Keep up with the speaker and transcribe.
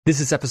This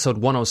is episode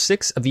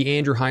 106 of the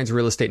Andrew Hines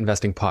Real Estate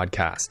Investing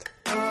Podcast.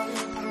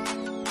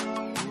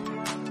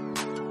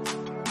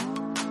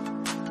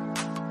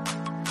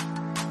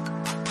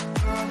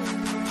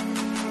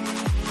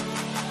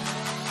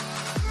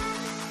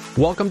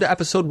 Welcome to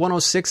episode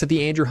 106 of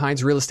the Andrew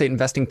Hines Real Estate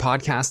Investing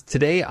Podcast.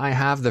 Today, I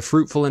have the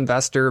fruitful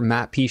investor,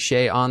 Matt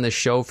Piche, on the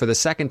show for the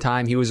second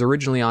time. He was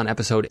originally on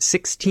episode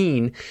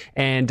 16,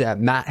 and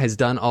Matt has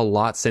done a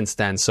lot since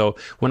then. So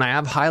when I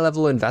have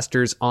high-level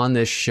investors on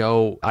this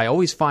show, I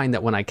always find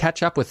that when I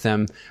catch up with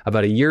them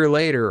about a year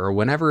later or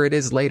whenever it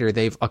is later,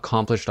 they've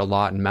accomplished a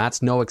lot, and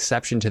Matt's no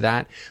exception to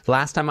that.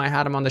 Last time I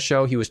had him on the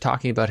show, he was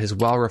talking about his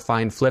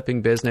well-refined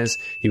flipping business.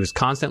 He was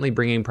constantly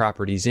bringing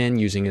properties in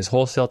using his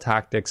wholesale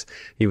tactics.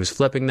 He was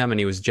flipping them and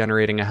he was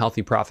generating a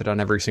healthy profit on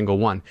every single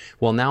one.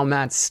 Well, now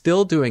Matt's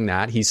still doing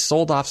that. He's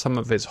sold off some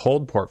of his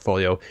hold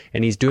portfolio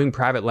and he's doing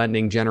private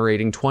lending,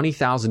 generating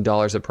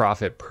 $20,000 of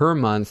profit per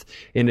month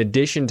in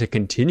addition to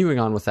continuing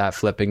on with that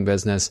flipping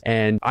business.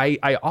 And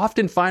I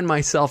often find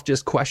myself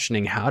just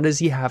questioning, how does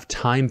he have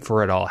time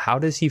for it all? How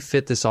does he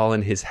fit this all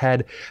in his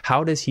head?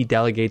 How does he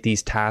delegate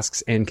these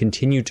tasks and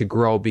continue to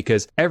grow?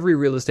 Because every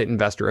real estate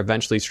investor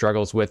eventually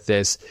struggles with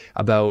this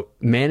about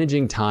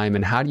managing time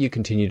and how do you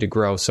continue to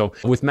grow. So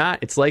with Matt,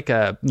 it's like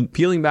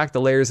peeling back the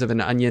layers of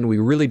an onion. We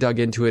really dug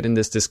into it in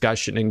this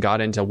discussion and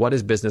got into what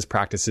his business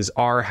practices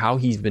are, how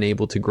he's been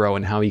able to grow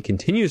and how he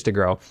continues to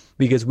grow,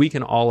 because we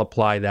can all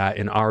apply that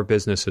in our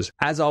businesses.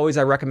 As always,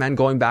 I recommend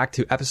going back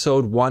to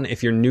episode 1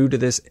 if you're new to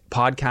this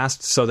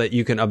podcast so that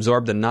you can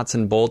absorb the nuts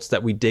and bolts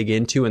that we dig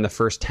into in the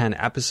first 10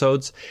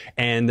 episodes.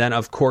 And then,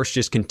 of course,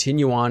 just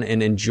continue on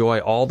and enjoy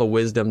all the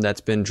wisdom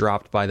that's been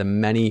dropped by the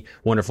many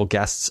wonderful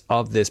guests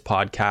of this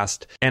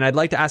podcast. And I'd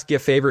like to ask you a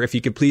favor, if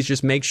you could please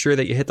just make sure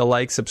that you hit the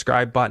like,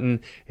 subscribe button,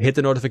 hit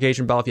the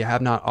notification bell if you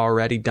have not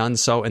already done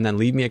so, and then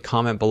leave me a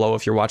comment below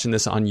if you're watching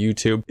this on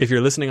YouTube. If you're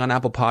listening on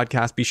Apple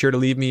Podcasts, be sure to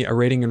leave me a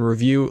rating and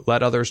review.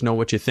 Let others know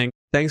what you think.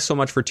 Thanks so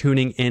much for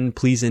tuning in.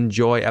 Please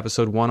enjoy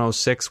episode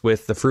 106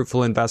 with the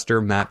fruitful investor,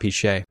 Matt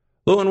Piche.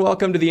 Hello and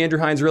welcome to the Andrew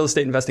Hines Real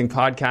Estate Investing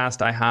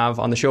Podcast. I have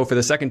on the show for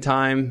the second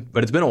time,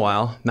 but it's been a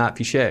while, Matt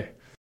Piche.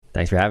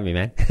 Thanks for having me,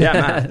 man. Yeah,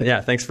 Matt.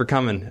 Yeah, thanks for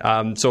coming.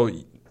 So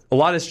a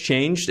lot has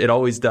changed. It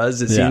always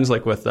does. It seems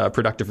like with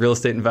productive real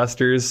estate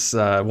investors.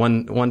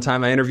 One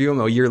time I interview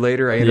them, a year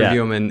later I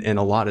interview them, and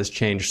a lot has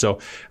changed. So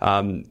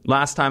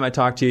last time I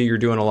talked to you, you're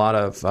doing a lot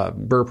of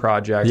BRRRR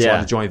projects, a lot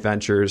of joint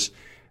ventures.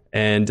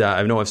 And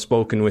I know I've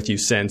spoken with you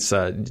since,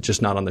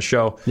 just not on the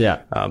show.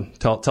 Yeah.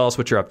 Tell us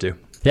what you're up to.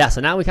 Yeah,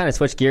 so now we kind of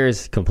switched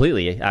gears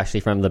completely,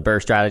 actually, from the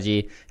BRRRR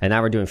strategy, and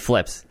now we're doing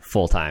flips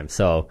full time.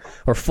 So,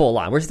 or full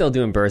on. We're still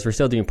doing BRRRRs, we're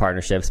still doing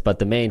partnerships, but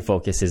the main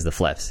focus is the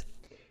flips.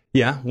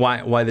 Yeah.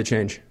 Why the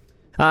change?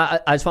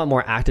 I just want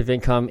more active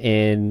income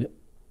in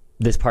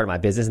this part of my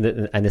business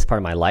and this part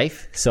of my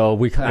life. So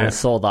we kind of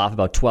sold off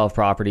about 12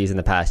 properties in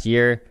the past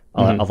year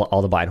of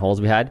all the buy and holds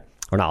we had,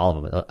 or not all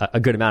of them, a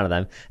good amount of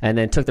them, and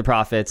then took the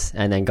profits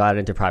and then got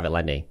into private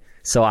lending.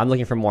 So I'm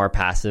looking for more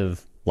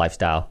passive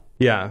lifestyle.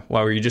 Yeah.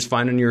 Why, were you just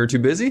finding you were too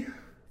busy?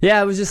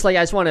 Yeah, it was just like,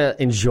 I just want to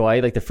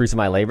enjoy like the fruits of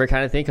my labor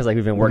kind of thing. Cause like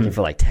we've been working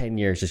for like 10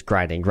 years, just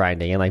grinding.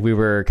 And like we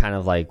were kind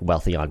of like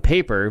wealthy on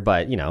paper,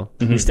 but you know,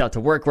 we still have to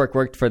work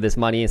for this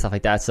money and stuff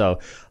like that. So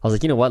I was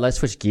like, you know what, let's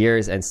switch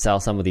gears and sell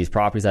some of these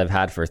properties I've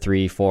had for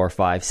 3, 4,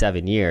 5,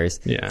 7 years.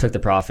 Yeah. Took the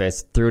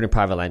profits, threw it in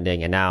private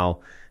lending. And now,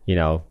 you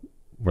know,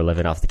 we're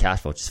living off the cash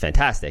flow, which is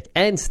fantastic,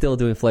 and still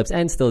doing flips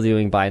and still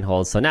doing buy and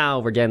holds. So now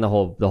we're getting the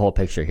whole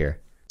picture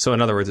here. So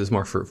in other words, it's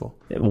more fruitful.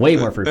 Way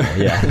more fruitful,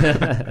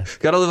 yeah.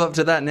 Got to live up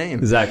to that name.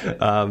 Exactly.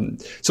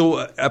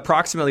 So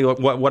approximately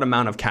what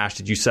amount of cash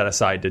did you set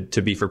aside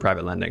to be for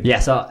private lending? Yeah,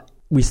 so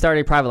we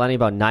started private lending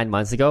about 9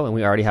 months ago, and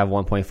we already have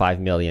 1.5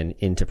 million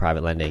into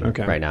private lending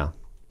right now.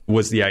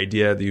 Was the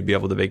idea that you'd be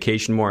able to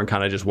vacation more and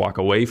kind of just walk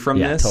away from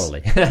this? Totally.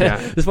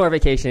 There's more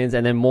vacations,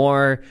 and then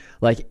more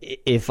like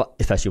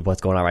especially with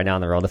what's going on right now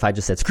in the world, if I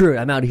just said, screw it,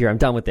 I'm out of here, I'm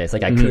done with this.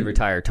 Like I could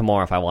retire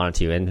tomorrow if I wanted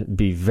to and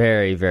be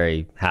very,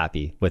 very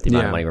happy with the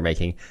amount of money we're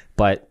making.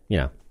 But, you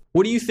know.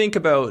 What do you think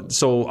about,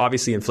 so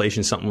obviously inflation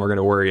is something we're going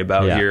to worry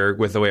about here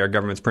with the way our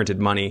government's printed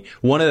money.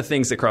 One of the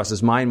things that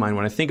crosses my mind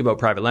when I think about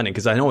private lending,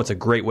 because I know it's a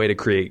great way to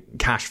create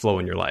cash flow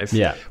in your life.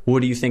 Yeah.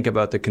 What do you think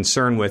about the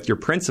concern with your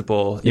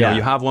principal? You know,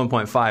 you have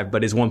 1.5,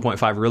 but is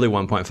 1.5 really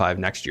 1.5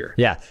 next year?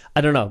 Yeah,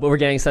 I don't know, but we're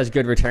getting such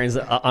good returns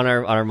on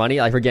our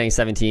money. Like we're getting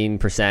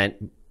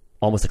 17%.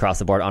 Almost across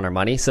the board on our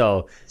money.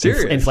 So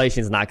inflation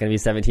is not going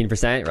to be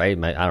 17%, right?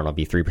 I don't know,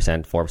 be 3%,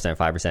 4%,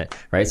 5%,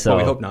 right? So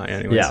we hope not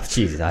anyways. Yeah,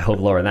 Jesus, I hope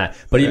lower than that.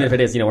 But even if it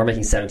is, you know, we're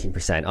making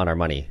 17% on our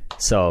money.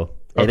 So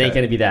it ain't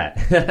going to be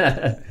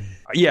that.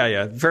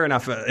 Yeah, fair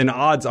enough. And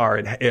odds are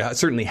it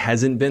certainly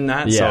hasn't been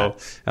that. Yeah.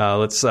 So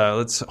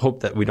let's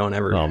hope that we don't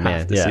ever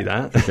have to see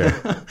that. Sure.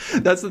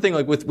 That's the thing.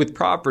 Like with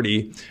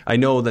property, I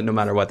know that no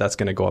matter what, that's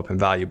going to go up in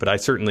value. But I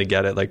certainly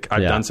get it. Like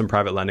I've done some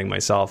private lending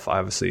myself.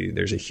 Obviously,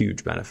 there's a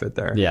huge benefit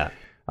there. Yeah.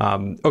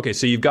 Okay,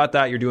 so you've got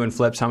that. You're doing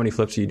flips. How many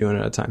flips are you doing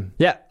at a time?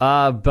 Yeah,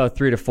 about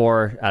 3 to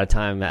 4 at a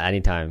time at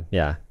any time.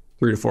 Yeah.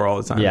 3 to 4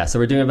 all the time. Yeah, so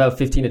we're doing about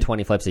 15 to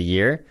 20 flips a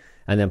year.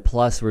 And then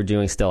plus we're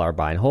doing still our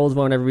buy and holds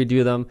whenever we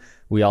do them.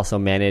 We also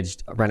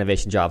managed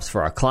renovation jobs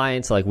for our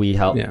clients. So like we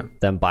help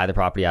them buy the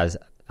property as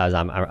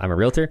I'm a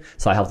realtor.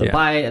 So I help them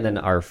buy it, and then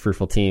our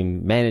Fruitful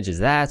team manages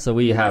that. So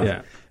we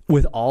have,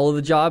 with all of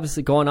the jobs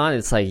going on,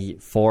 it's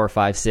like 4,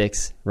 5,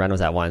 6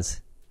 renos at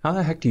once. How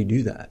the heck do you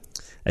do that?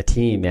 A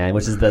team, man,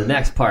 which is the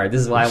next part.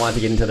 This is why I wanted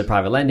to get into the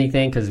private lending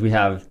thing, because we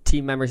have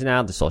team members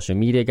now, the social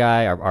media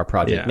guy, our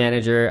project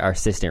manager, our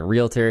assistant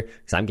realtor,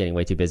 because I'm getting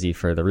way too busy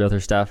for the realtor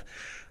stuff.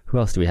 Who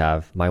else do we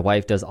have? My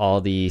wife does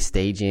all the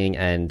staging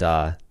and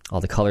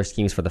all the color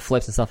schemes for the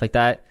flips and stuff like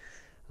that.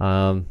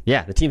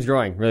 The team's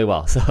growing really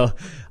well. So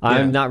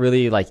I'm not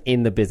really like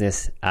in the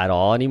business at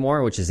all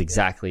anymore, which is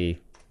exactly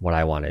what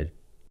I wanted.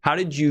 How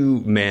did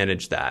you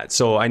manage that?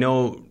 So I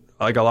know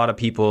like a lot of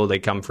people, they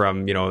come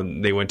from,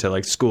 they went to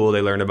like school,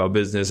 they learned about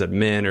business at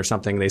Min or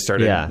something. They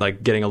started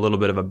like getting a little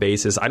bit of a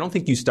basis. I don't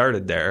think you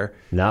started there.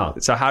 No.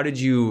 So how did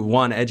you,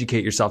 one,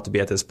 educate yourself to be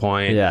at this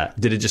point? Yeah.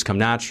 Did it just come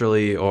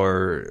naturally,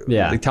 or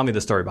like, tell me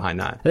the story behind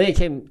that? I think it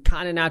came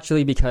kind of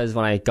naturally because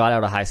when I got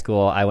out of high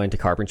school, I went to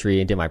carpentry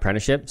and did my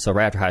apprenticeship. So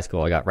right after high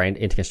school, I got right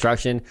into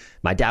construction.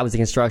 My dad was in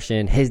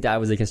construction. His dad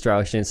was in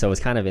construction. So it was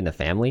kind of in the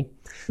family.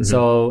 Mm-hmm.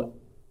 So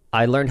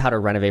I learned how to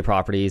renovate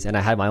properties, and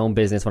I had my own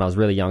business when I was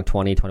really young,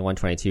 20, 21,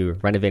 22,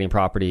 renovating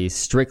properties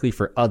strictly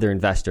for other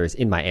investors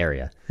in my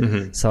area.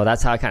 Mm-hmm. So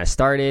that's how I kind of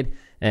started,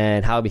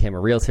 and how I became a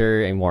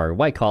realtor and more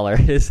white collar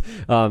is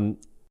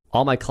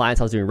all my clients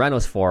I was doing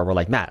renos for were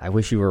like, Matt, I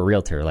wish you were a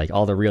realtor. Like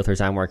all the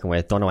realtors I'm working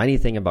with don't know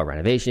anything about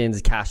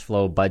renovations, cash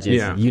flow, budgets.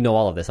 Yeah. You know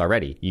all of this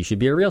already. You should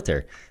be a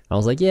realtor. I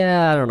was like,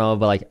 yeah, I don't know.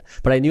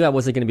 But I knew I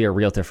wasn't going to be a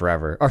realtor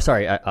forever. Or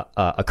sorry,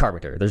 a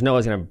carpenter. There's no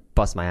one's going to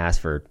bust my ass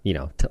for,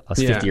 I was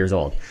 50 years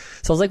old.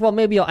 So I was like, well,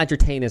 maybe I'll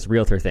entertain this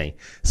realtor thing.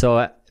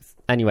 So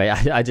anyway,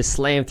 I just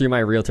slammed through my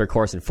realtor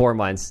course in 4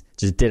 months,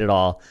 just did it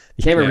all,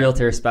 became a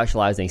realtor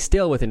specializing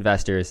still with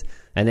investors.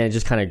 And then it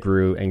just kind of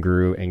grew and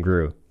grew and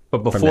grew.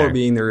 But before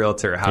being the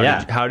realtor,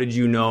 how did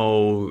you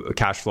know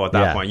cash flow at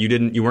that point?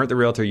 You weren't the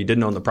realtor, you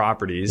didn't own the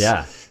properties.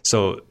 Yeah.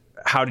 So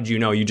how did you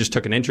know? You just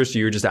took an interest,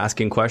 you were just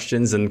asking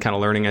questions and kind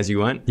of learning as you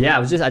went? Yeah,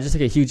 I just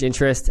took a huge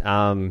interest.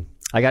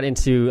 I got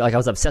into, I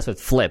was obsessed with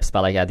flips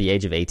by at the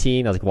age of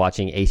 18. I was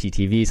watching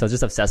HGTV, so I was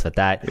just obsessed with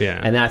that. Yeah.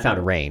 And then I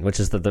found Rain, which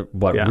is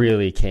what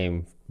really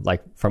came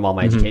from all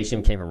my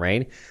education came from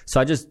Rain.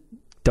 So I just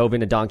dove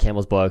into Don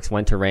Campbell's books,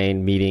 went to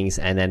Rain meetings,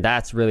 and then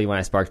that's really when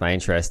I sparked my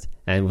interest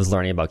and was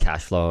learning about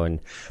cash flow.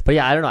 But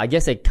I don't know. I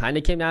guess it kind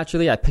of came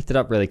naturally. I picked it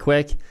up really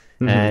quick,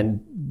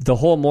 and the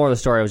whole moral of the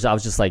story was I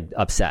was just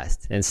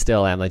obsessed, and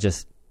still am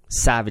just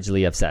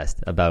savagely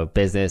obsessed about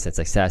business and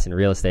success and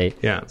real estate.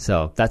 Yeah.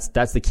 So that's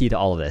the key to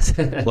all of this.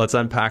 Let's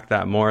unpack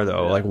that more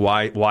though.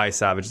 Yeah. Why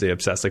savagely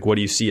obsessed? What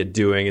do you see it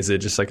doing? Is it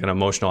just an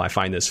emotional, I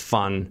find this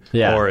fun,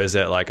 or is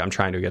it I'm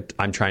trying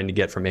to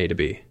get from A to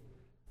B?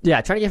 Yeah,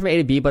 trying to get from A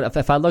to B. But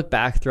if I look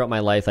back throughout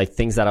my life,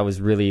 things that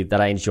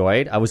I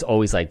enjoyed, I was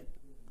always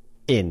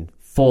in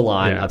full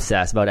on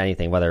obsessed about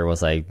anything, whether it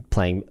was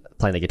playing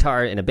the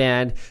guitar in a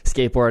band,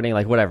 skateboarding,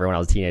 whatever when I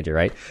was a teenager,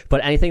 right?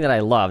 But anything that I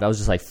loved, I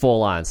was just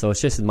full on. So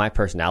it's just my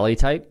personality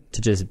type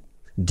to just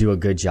do a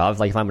good job.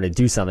 If I'm going to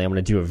do something, I'm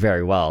going to do it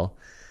very well.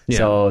 Yeah.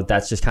 So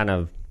that's just kind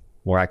of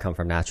where I come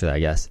from naturally, I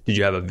guess. Did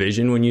you have a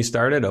vision when you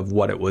started of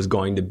what it was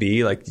going to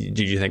be? Did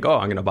you think,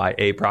 I'm going to buy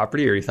a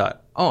property, or you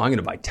thought, I'm going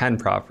to buy 10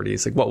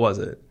 properties? What was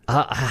it?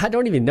 I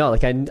don't even know. I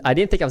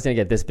didn't think I was going to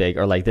get this big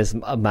or this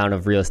amount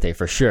of real estate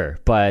for sure.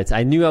 But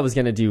I knew I was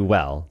going to do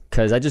well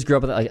because I just grew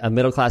up with a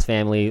middle-class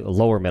family,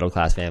 lower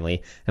middle-class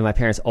family. And my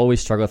parents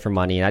always struggled for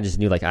money. And I just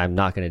knew I'm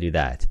not going to do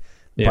that.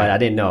 Yeah. But I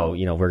didn't know,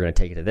 we're going to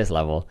take it to this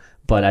level.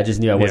 But I just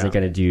knew I wasn't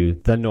going to do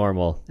the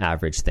normal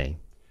average thing.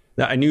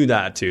 I knew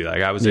that too.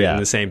 I was in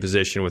the same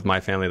position with my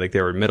family.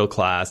 They were middle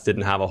class,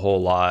 didn't have a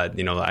whole lot.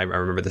 I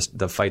remember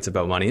the fights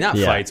about money, not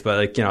fights,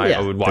 but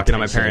I would walk in on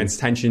my parents'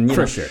 tension.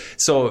 For sure.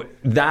 So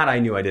that I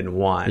knew I didn't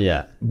want.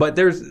 Yeah. But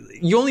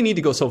you only need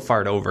to go so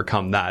far to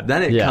overcome that.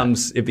 Then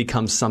it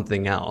becomes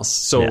something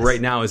else. So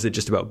right now, is it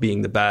just about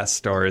being the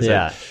best, or is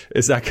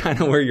that kind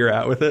of where you're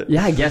at with it?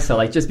 Yeah, I guess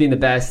so. Just being the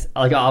best.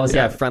 Obviously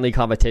I have friendly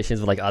competitions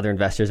with other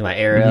investors in my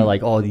area.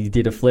 Mm-hmm. You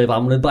did a flip,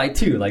 I'm going to buy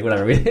 2.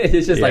 Whatever.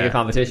 It's just a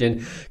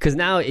competition. Because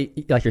now,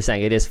 like you're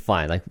saying, it is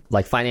fun.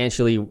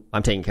 Financially,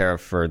 I'm taken care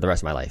of for the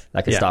rest of my life.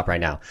 I could stop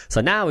right now. So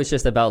now it's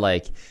just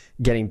about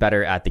getting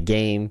better at the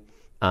game,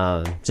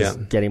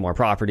 getting more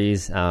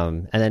properties,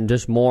 and then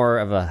just more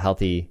of a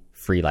healthy,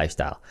 free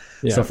lifestyle.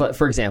 Yeah. So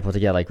for example, to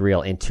get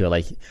real into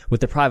it,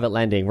 with the private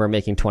lending, we're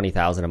making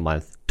 $20,000 a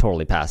month,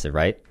 totally passive,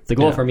 right? The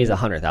goal for me is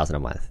 $100,000 a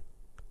month,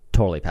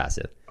 totally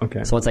passive.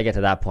 Okay. So once I get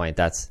to that point,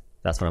 that's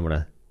when I'm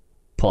gonna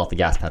pull off the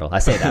gas pedal. I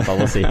say that, but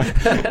we'll see.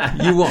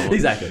 You won't.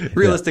 Exactly.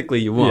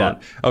 Realistically, you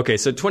won't. Yeah. Okay,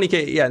 so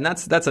 20K, and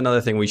that's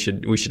another thing we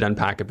should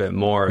unpack a bit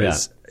more.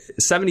 Is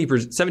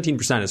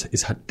 17%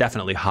 is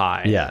definitely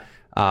high. Yeah.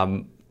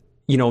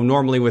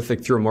 Normally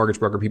through a mortgage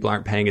broker, people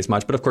aren't paying as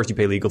much, but of course you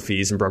pay legal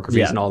fees and broker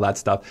fees and all that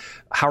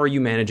stuff. How are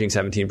you managing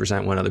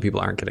 17% when other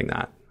people aren't getting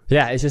that?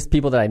 Yeah, it's just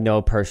people that I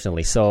know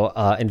personally. So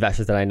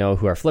investors that I know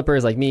who are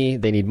flippers like me,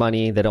 they need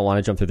money. They don't want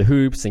to jump through the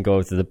hoops and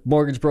go to the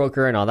mortgage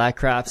broker and all that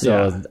crap.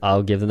 So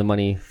I'll give them the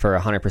money for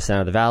 100%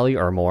 of the value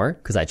or more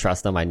because I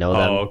trust them. I know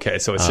them. Oh, okay.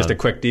 So it's just a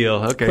quick deal.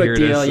 Okay, quick here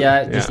deal, it is.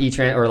 yeah. Just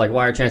or like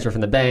wire transfer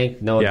from the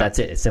bank. No, that's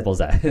it. It's simple as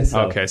that.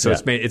 So, okay, so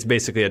it's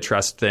basically a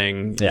trust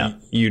thing. Yeah.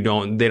 They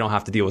don't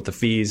have to deal with the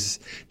fees.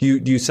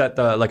 Do you set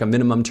like a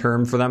minimum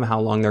term for them?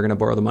 How long they're going to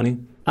borrow the money?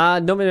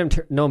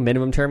 No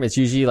minimum term. It's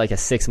usually like a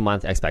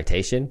 6-month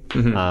expectation.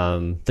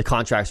 The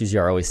contracts usually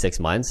are always 6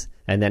 months.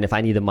 And then if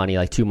I need the money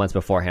like 2 months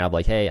beforehand, I'm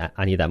like, hey,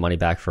 I need that money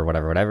back for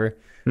whatever.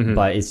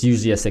 But it's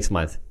usually a 6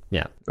 month.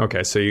 Yeah.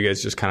 Okay. So you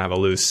guys just kind of have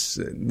a loose,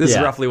 this is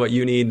roughly what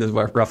you need. This is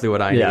roughly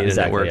what I need.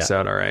 Exactly, and it works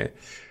out. All right.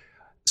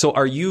 So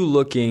are you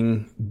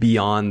looking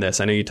beyond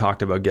this? I know you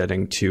talked about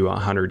getting to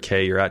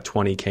 100K. You're at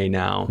 20K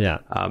now. Yeah.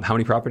 How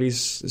many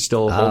properties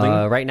still holding?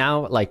 Right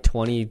now, like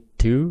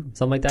 22,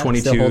 something like that.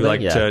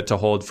 22, to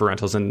hold for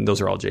rentals, and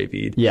those are all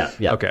JV'd. Yeah.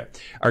 Okay.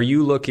 Are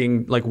you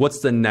looking, like, what's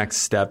the next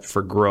step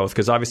for growth?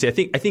 Because obviously,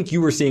 I think you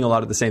were seeing a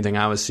lot of the same thing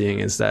I was seeing,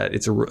 is that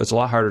it's a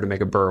lot harder to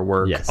make a burr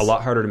work, a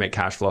lot harder to make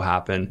cash flow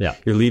happen. Yeah.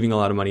 You're leaving a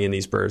lot of money in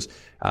these burrs.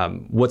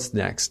 What's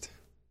next?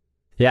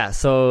 Yeah.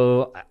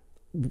 So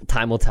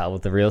time will tell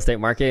with the real estate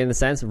market in the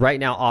sense. Right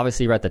now,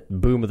 obviously, we're at the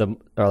boom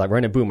we're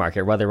in a boom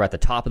market. Whether we're at the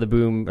top of the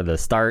boom or the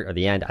start or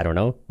the end, I don't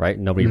know, right?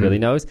 Nobody really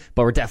knows,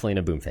 but we're definitely in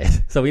a boom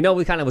phase. So we know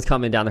we kind of what's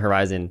coming down the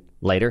horizon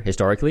later,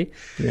 historically.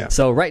 Yeah.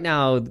 So right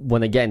now,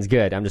 when the getting's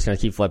good, I'm just going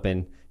to keep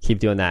flipping, keep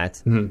doing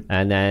that.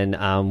 And then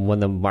when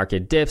the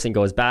market dips and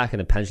goes back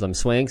and the pendulum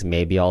swings,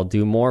 maybe I'll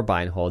do more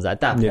buy and holds at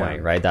that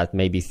point, right? That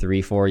maybe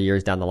 3-4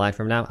 years down the line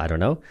from now. I don't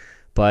know.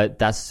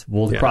 But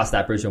we'll cross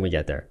that bridge when we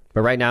get there.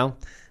 But right now,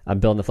 I'm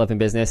building the flipping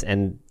business,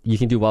 and you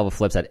can do well with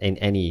flips in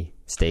any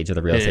stage of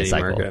the real estate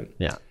cycle. Market.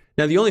 Yeah.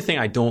 Now, the only thing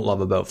I don't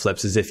love about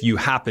flips is if you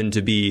happen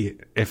to be,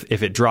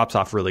 if it drops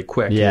off really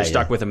quick, you're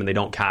stuck with them and they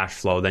don't cash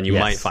flow, then you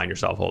might find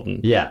yourself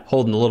holding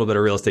a little bit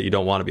of real estate you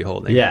don't want to be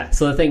holding. Yeah.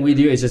 So the thing we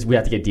do is just we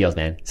have to get deals,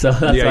 man. So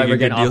that's why we're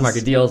getting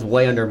off-market deals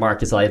way under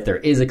market. So if there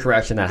is a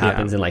correction that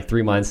happens in like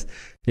 3 months,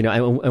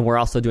 and we're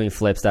also doing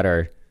flips that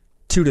are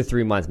 2 to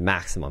 3 months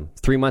maximum.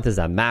 3 months is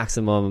a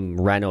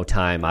maximum reno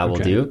time I will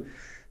do.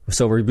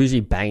 So we're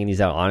usually banging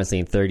these out, honestly,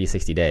 in 30,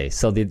 60 days.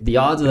 So the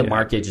odds of the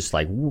market just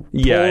like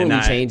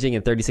totally changing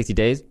in 30, 60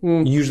 days.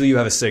 Usually you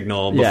have a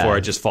signal before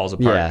it just falls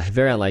apart. Yeah,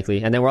 very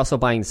unlikely. And then we're also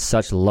buying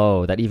such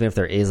low that even if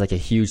there is like a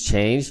huge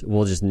change,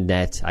 we'll just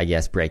net, I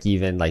guess, break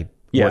even, like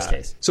worst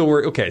case. So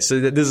So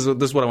this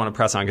is what I want to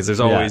press on, because there's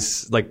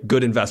always like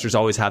good investors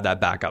always have that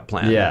backup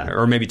plan.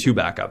 Or maybe 2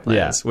 backup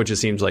plans, which it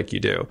seems like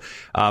you do.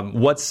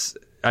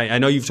 I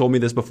know you've told me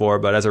this before,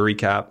 but as a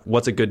recap,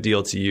 what's a good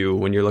deal to you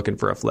when you're looking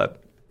for a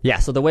flip? Yeah,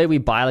 so the way we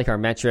buy, like our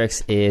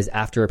metrics, is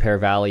after repair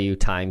value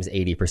times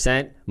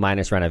 80%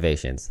 minus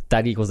renovations.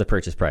 That equals the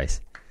purchase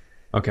price.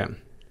 Okay.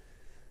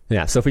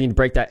 Yeah, so if we can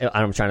break that,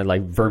 I'm trying to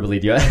like verbally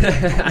do it.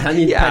 I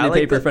need pen and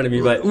paper in front of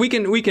me, but we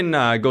can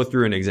go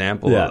through an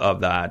example of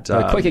that.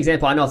 A quick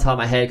example, I know off the top of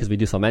my head because we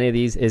do so many of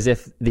these, is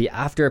if the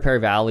after repair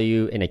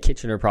value in a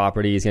Kitchener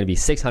property is going to be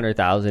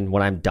 $600,000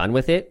 when I'm done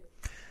with it,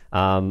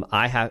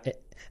 I have.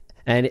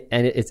 And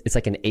it's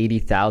like an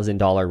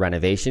 $80,000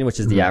 renovation, which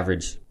is the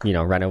average,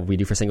 reno we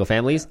do for single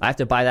families. I have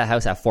to buy that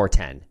house at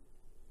 $410,000.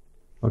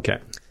 Okay.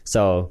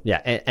 So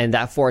and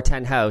that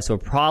 $410,000 house will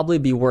probably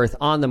be worth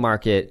on the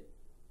market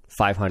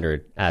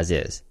 $500,000 as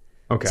is.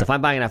 Okay. So if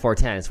I'm buying at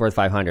 $410,000, it's worth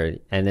 $500,000,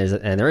 and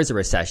there is a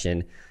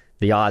recession,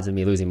 the odds of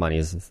me losing money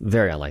is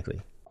very unlikely.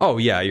 Oh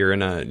yeah, you're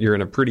in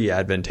a pretty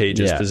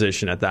advantageous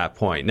position at that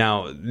point.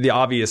 Now, the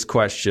obvious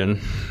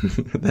question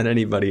that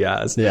anybody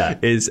has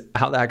is,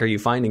 how the heck are you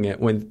finding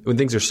it when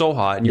things are so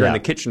hot and you're in the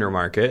Kitchener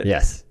market?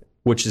 Yes.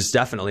 Which is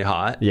definitely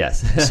hot.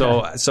 Yes.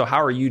 So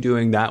how are you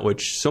doing that,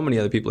 which so many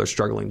other people are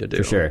struggling to do?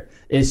 For sure.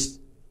 It's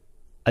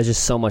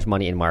just so much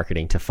money in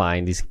marketing to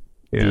find these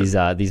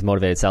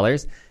motivated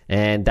sellers,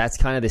 and that's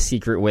kind of the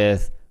secret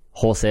with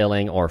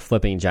wholesaling or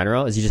flipping in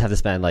general, is you just have to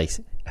spend like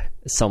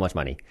so much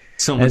money.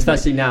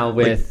 Especially now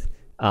with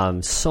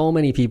so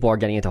many people are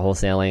getting into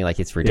wholesaling, like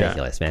it's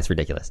ridiculous, man. It's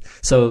ridiculous.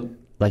 So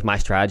like my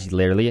strategy,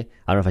 literally, I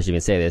don't know if I should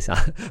even say this,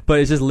 but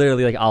it's just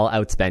literally like I'll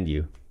outspend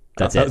you.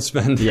 That's it.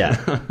 Outspend.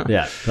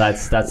 Yeah.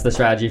 That's the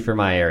strategy for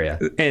my area.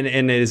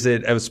 And is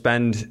it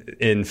outspend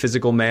in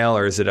physical mail,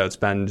 or is it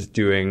outspend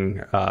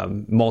doing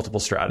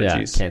multiple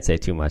strategies? Can't say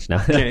too much now.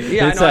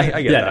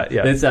 I get that.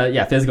 Yeah.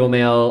 It's physical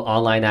mail,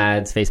 online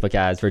ads, Facebook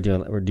ads. We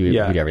do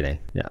everything.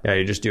 Yeah,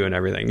 you're just doing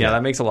everything. Yeah,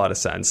 that makes a lot of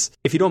sense.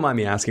 If you don't mind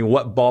me asking,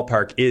 what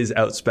ballpark is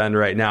outspend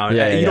right now?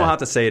 You don't have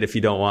to say it if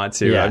you don't want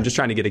to. I'm just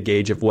trying to get a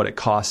gauge of what it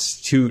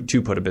costs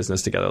to put a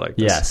business together like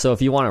this. Yeah. So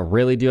if you want to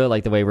really do it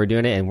like the way we're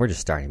doing it, and we're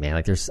just starting, man.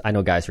 Like I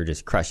know guys who are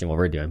just crushing what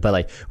we're doing, but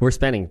like we're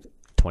spending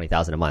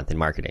 $20,000 a month in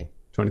marketing.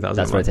 $20,000.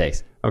 That's what it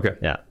takes. Okay.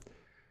 Yeah.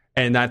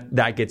 And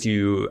that gets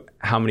you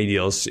how many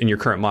deals in your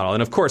current model?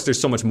 And of course, there's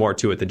so much more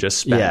to it than just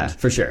spend. Yeah,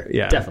 for sure.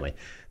 Yeah, definitely.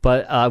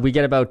 But we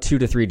get about 2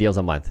 to 3 deals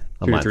a month.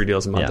 2 to 3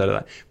 deals a month out of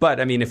that. But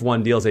I mean, if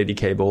one deal's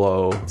 80K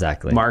below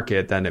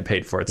market, then it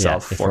paid for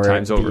itself 4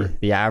 times over.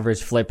 The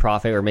average flip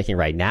profit we're making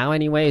right now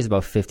anyway is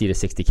about 50 to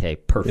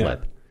 60K per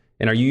flip.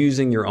 And are you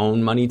using your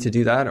own money to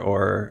do that,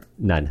 or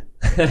none?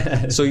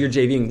 So you're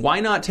JVing. Why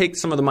not take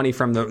some of the money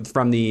from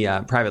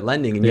the private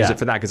lending and use it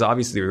for that? Because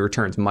obviously the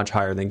return's much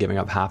higher than giving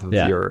up half of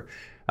your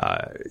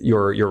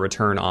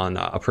return on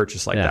a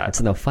purchase like that.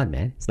 It's no fun,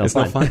 man. It's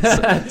no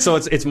fun. So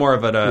it's more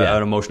of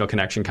an emotional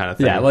connection kind of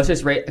thing. Yeah, well, it's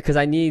just because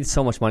I need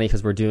so much money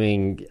because we're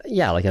doing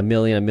like $1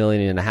 million, $1.5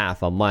 million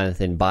a month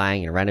in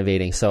buying and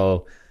renovating.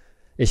 So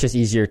it's just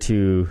easier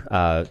to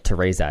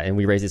raise that, and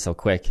we raise it so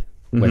quick.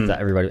 With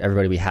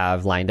everybody we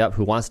have lined up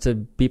who wants to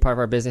be part of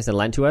our business and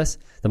lend to us,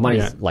 the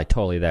money's like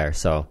totally there.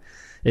 So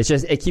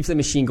it keeps the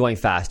machine going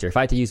faster. If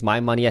I had to use my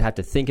money, I'd have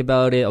to think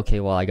about it.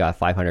 Okay, well, I got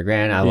 500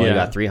 grand. I only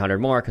got 300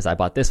 more because I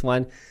bought this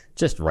one.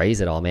 Just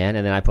raise it all, man.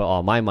 And then I put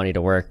all my money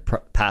to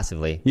work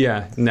passively.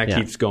 Yeah, and that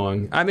keeps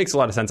going. That makes a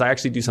lot of sense. I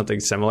actually do something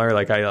similar.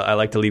 Like I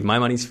like to leave my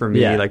money's for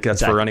me. Like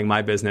that's for running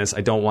my business. I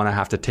don't want to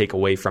have to take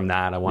away from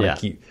that. I want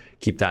to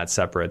keep that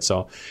separate.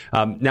 So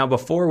now,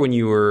 before, when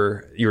you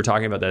were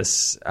talking about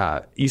this,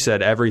 you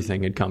said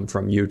everything had come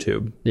from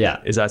YouTube.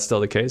 Yeah, is that still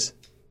the case?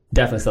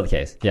 Definitely still the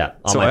case. Yeah.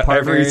 All my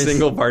partners, every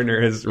single partner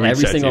has reached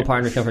every single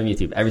partner come from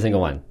YouTube. Every single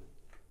one.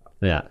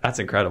 Yeah, that's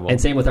incredible. And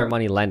same with our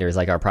money lenders,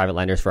 like our private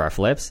lenders for our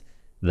flips.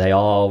 They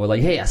all were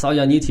like, "Hey, I saw you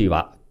on YouTube.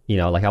 I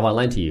want to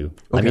lend to you.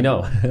 Let me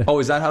know." Oh,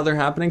 is that how they're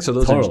happening? So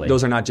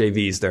those are not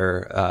JVs.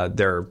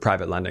 They're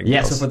private lending. Yeah.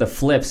 Deals. So for the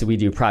flips, we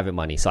do private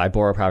money. So I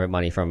borrow private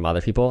money from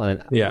other people,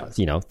 and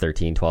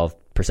 13,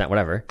 12%,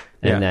 whatever.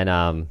 And then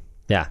and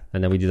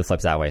then we do the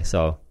flips that way.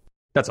 So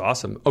that's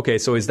awesome. Okay,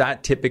 so is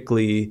that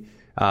typically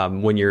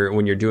when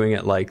you're doing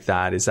it like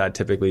that? Is that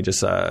typically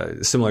just a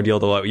similar deal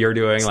to what you're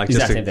doing? Like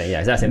exact same thing. Yeah,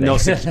 exact same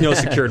thing. No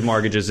secured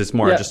mortgages. It's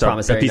more just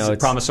a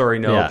promissory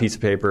note, piece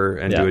of paper,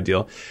 and do a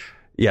deal.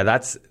 Yeah,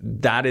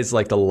 that is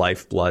like the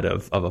lifeblood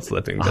of a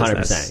flipping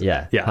business. 100%.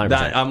 Yeah.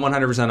 100%. I'm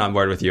 100% on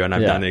board with you, and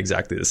I've done it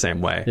exactly the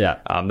same way. Yeah.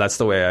 That's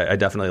the way I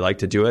definitely like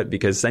to do it,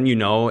 because then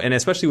and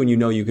especially when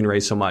you can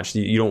raise so much,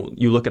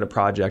 you look at a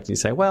project and you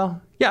say,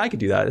 well, yeah, I could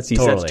do that. It's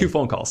 2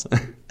 phone calls.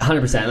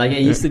 100%. Like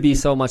it used to be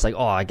so much like,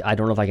 oh, I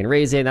don't know if I can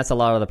raise it. And that's a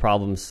lot of the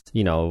problems,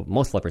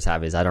 most flippers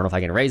have is I don't know if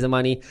I can raise the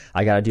money.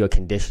 I got to do a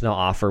conditional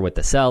offer with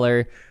the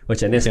seller,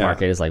 which in this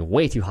market is like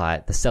way too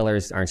hot. The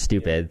sellers aren't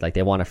stupid. Like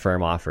they want a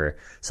firm offer.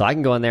 So I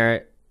can go in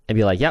there and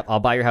be like, yep, I'll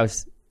buy your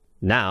house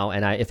now.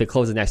 And if it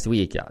closes next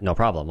week, no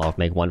problem. I'll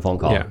make one phone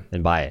call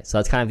and buy it. So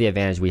that's kind of the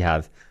advantage we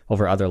have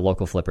over other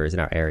local flippers in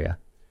our area.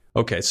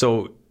 Okay.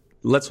 So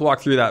let's walk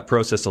through that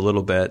process a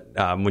little bit.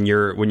 When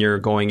you're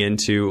going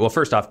into, well,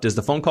 first off, does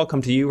the phone call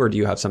come to you, or do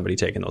you have somebody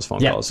taking those phone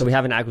calls? So we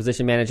have an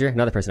acquisition manager,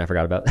 another person I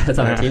forgot about. That's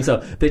on our team. So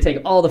they take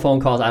all the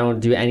phone calls. I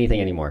don't do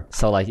anything anymore.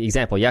 So like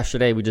example,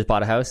 yesterday we just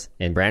bought a house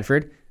in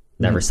Brantford.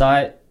 Never saw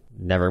it,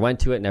 never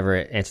went to it, never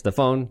answered the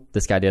phone.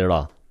 This guy did it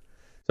all.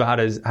 So how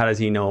does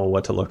he know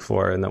what to look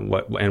for, and then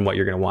what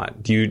you're going to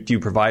want? Do you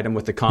provide him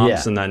with the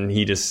comps, and then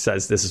he just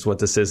says, this is what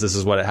this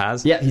is what it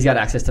has? Yeah, he's got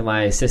access to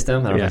my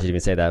system. I don't know if I should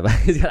even say that, but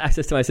he's got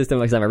access to my system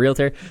because I'm a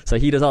realtor. So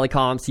he does all the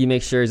comps. He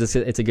makes sure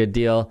it's a good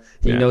deal.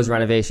 He knows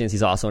renovations.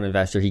 He's also an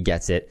investor. He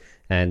gets it.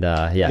 And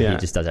he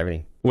just does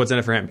everything. What's in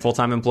it for him?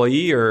 Full-time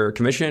employee or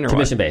commission? Or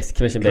Commission-based.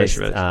 Commission-based.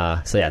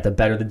 So yeah, the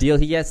better the deal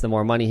he gets, the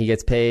more money he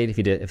gets paid.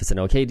 If it's an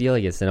okay deal,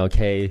 he gets an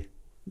okay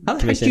How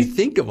the heck do you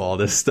think of all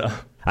this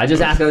stuff? I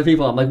just ask other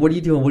people. I'm like, "What are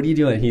you doing? What are you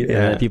doing?"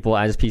 And people,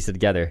 I just piece it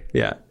together.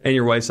 Yeah, and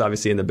your wife's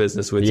obviously in the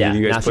business with you. Yeah,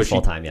 you guys now she's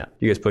full time. Yeah,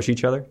 you guys push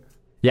each other.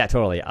 Yeah,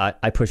 totally.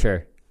 I push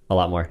her a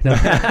lot more. No,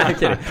 I'm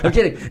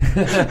kidding.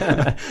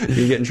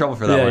 You get in trouble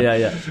for that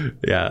one.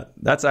 Yeah.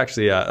 That's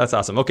actually that's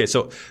awesome. Okay,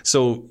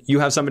 so you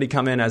have somebody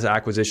come in as an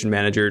acquisition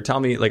manager. Tell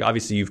me, like,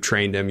 obviously you've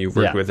trained him, you've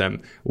worked with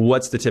him.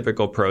 What's the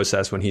typical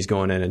process when he's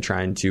going in and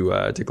trying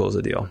to close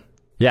a deal?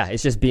 Yeah,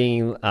 it's just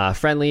being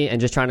friendly and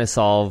just trying to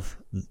solve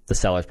the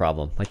seller's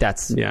problem. Like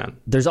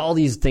there's all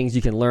these things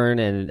you can learn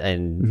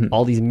and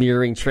all these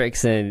mirroring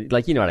tricks and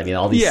like, you know what I mean?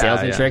 All these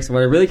salesman tricks.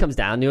 When it really comes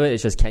down to it,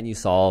 it's just, can you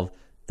solve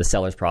the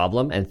seller's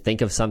problem and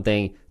think of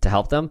something to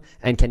help them?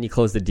 And can you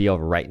close the deal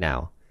right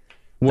now?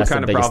 What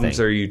kind of problems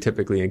are you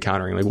typically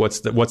encountering? Like what's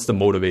the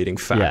motivating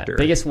factor? Yeah,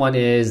 biggest one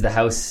is the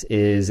house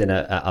is in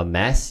a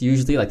mess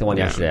usually. Like the one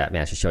yesterday,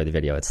 I should show you the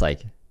video. It's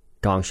like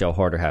Gong Show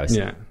Hoarder House.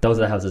 Yeah. Those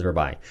are the houses we're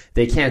buying.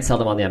 They can't sell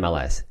them on the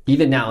MLS.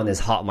 Even now in this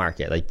hot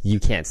market, like you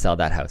can't sell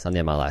that house on the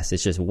MLS.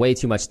 It's just way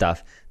too much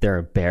stuff. They're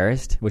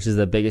embarrassed, which is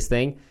the biggest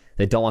thing.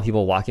 They don't want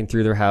people walking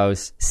through their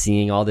house,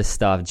 seeing all this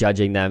stuff,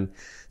 judging them.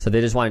 So they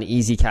just want an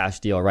easy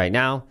cash deal right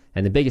now.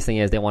 And the biggest thing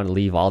is they want to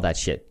leave all that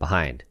shit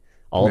behind.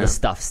 All the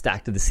stuff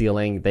stacked to the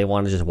ceiling. They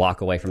want to just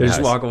walk away from the house.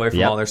 They just walk away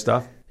from all their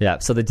stuff? Yeah.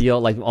 So the deal,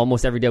 like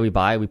almost every day we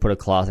buy, we put a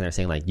clause in there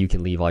saying like, you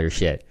can leave all your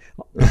shit.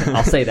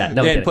 I'll say that.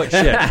 No, and put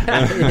shit.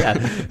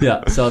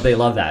 Yeah. So they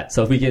love that.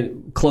 So if we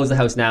can close the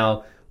house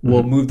now,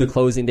 we'll move the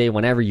closing day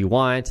whenever you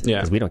want,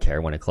 because we don't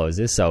care when it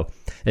closes. So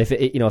if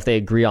they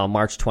agree on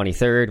March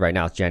 23rd, right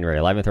now it's January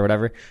 11th or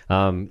whatever,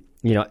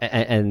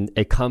 and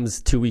it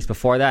comes 2 weeks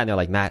before that and they're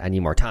like, Matt, I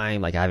need more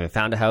time. Like I haven't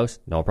found a house.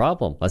 No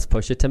problem. Let's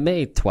push it to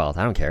May 12th.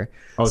 I don't care.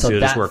 Oh, so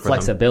that work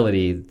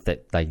flexibility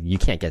that like you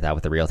can't get that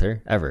with a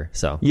realtor ever.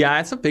 So yeah,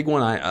 it's a big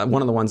one.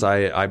 One of the ones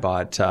I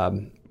bought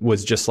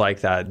was just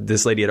like that.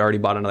 This lady had already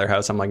bought another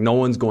house. I'm like, no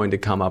one's going to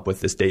come up with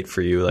this date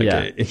for you. Like,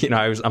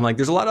 I'm like,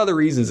 there's a lot of other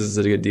reasons this is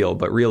a good deal,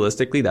 but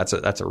realistically, that's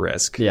a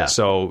risk. Yeah.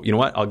 So you know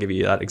what? I'll give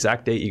you that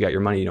exact date. You got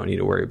your money. You don't need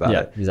to worry about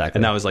it. Exactly.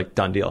 And that was like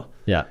done deal.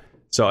 Yeah.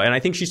 So, and I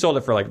think she sold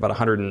it for like about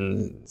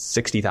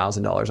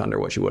 $160,000 under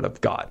what she would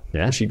have got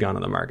if she'd gone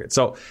on the market.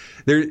 So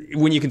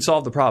when you can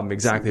solve the problem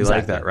exactly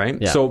like that, right?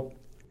 Yeah. So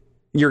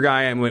your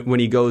guy, when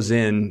he goes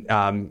in,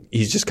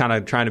 he's just kind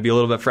of trying to be a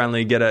little bit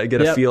friendly, get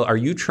a feel. Are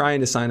you trying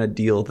to sign a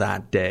deal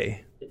that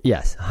day?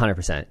 Yes,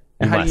 100%.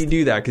 And how do you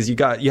do that? Because you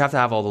have to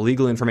have all the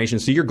legal information.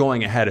 So you're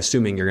going ahead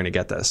assuming you're going to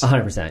get this.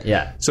 100%,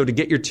 yeah. So to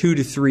get your 2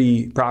 to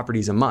 3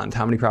 properties a month,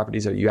 how many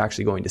properties are you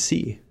actually going to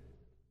see?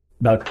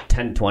 About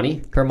 10,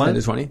 20 per month. 10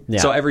 to 20? Yeah.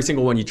 So every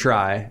single one you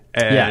try,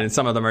 and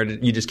some of them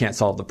you just can't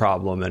solve the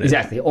problem. And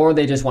exactly. Or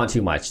they just want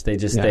too much. They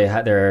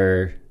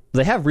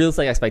have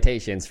realistic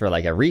expectations for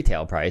like a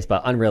retail price,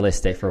 but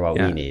unrealistic for what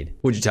we need.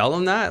 Would you tell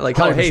them that? Like,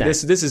 100%. oh, hey,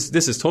 this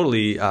is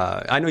totally,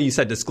 I know you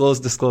said disclose,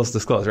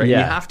 right? Yeah.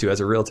 You have to as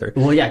a realtor.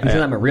 Well, yeah,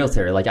 because I'm a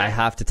realtor. Like I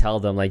have to tell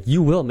them like,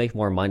 you will make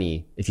more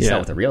money if you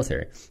sell with a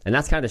realtor. And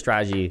that's kind of the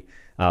strategy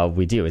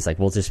we do. It's like,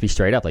 we'll just be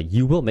straight up. Like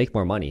you will make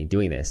more money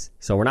doing this.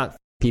 So we're not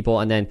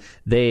people, and then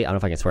I don't know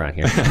if I can swear on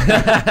here.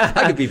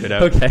 I could beep it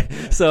out. Okay.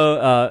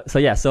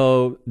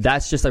 So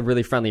that's just a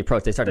really friendly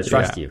approach. They start to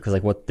trust you because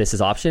like, this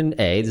is option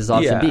A, this is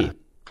option B,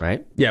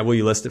 right? Yeah. Will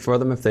you list it for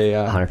them if they?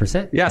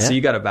 100%. Yeah. So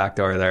you got a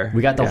backdoor there.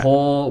 We got the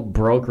whole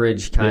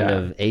brokerage kind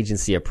of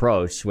agency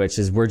approach, which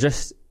is we're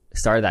just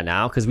started that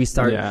now because we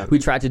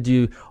tried to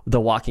do the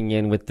walking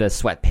in with the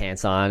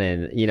sweatpants on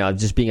and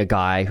just being a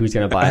guy who's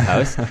going to buy a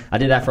house. I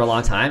did that for a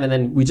long time, and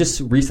then we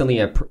just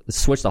recently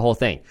switched the whole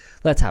thing.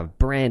 Let's have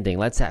branding,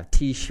 let's have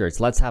t-shirts,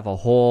 let's have a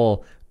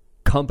whole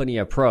company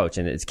approach,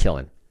 and it's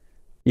killing.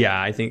 Yeah,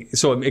 I think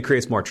so. It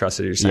creates more trust,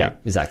 as you're saying. Yeah,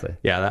 exactly.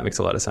 Yeah, that makes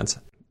a lot of sense.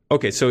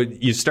 Okay, so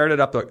you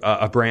started up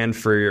a brand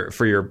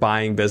for your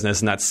buying business,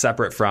 and that's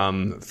separate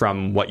from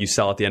what you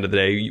sell at the end of the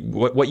day.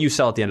 What you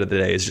sell at the end of the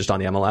day is just on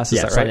the MLS,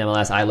 is that right? On the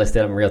MLS. I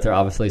listed. I'm a realtor,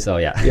 obviously, so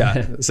yeah.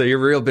 Yeah, so you're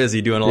real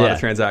busy doing a lot of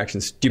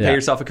transactions. Do you pay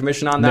yourself a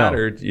commission on that,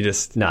 or you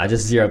just... No,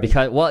 just zero,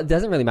 because, well, it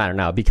doesn't really matter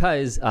now,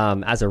 because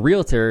as a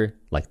realtor,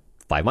 like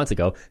 5 months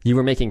ago, you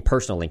were making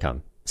personal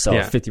income. So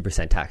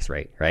 50% tax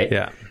rate, right?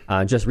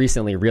 Yeah. Just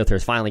recently,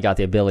 realtors finally got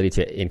the ability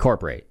to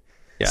incorporate.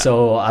 Yeah.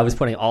 So I was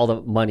putting all the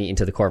money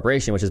into the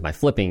corporation, which is my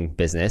flipping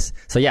business.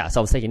 So I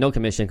was taking no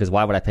commission because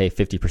why would I pay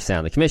 50%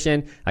 on the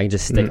commission? I can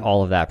just stick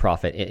all of that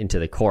profit into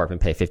the corp and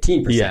pay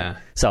 15%. Yeah.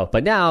 So,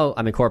 but now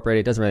I'm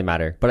incorporated. It doesn't really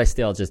matter. But I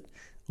still just,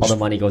 all the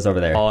money goes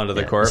over there. All into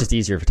the corp? It's just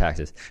easier for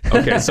taxes.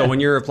 Okay. So when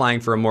you're applying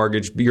for a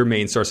mortgage, your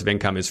main source of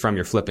income is from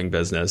your flipping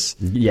business.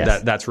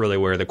 Yes. That's really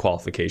where the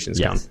qualifications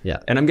come. Yeah.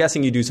 And I'm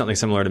guessing you do something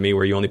similar to me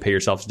where you only pay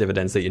yourself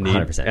dividends that you need.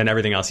 100%. And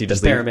everything else you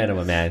just bare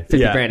minimum, man. 50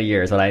 grand a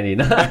year is what I need.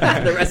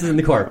 The rest is in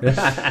the corp. Well,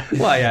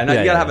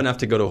 you got to have enough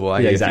to go to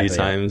Hawaii a few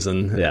times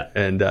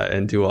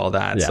and do all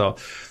that. Yeah.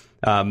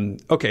 So,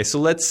 okay. So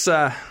let's,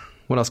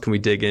 what else can we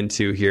dig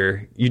into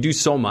here? You do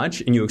so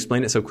much and you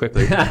explain it so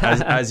quickly,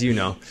 as you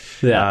know.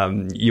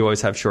 You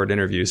always have short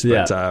interviews,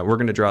 but we're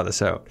going to draw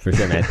this out. For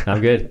sure, man. I'm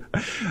good.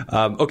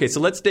 Okay, so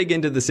let's dig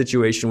into the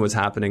situation, what's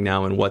happening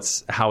now, and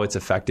how it's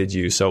affected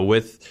you. So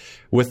with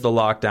the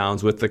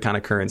lockdowns, with the kind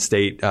of current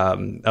state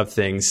of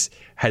things,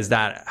 how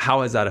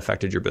has that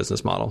affected your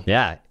business model?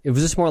 Yeah, it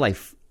was just more like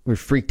we're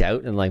freaked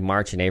out in like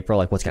March and April.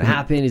 Like, what's going to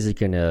happen? Is it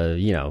going to,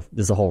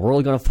 is the whole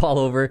world going to fall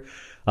over?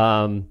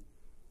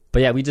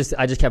 But yeah,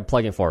 I just kept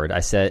plugging forward. I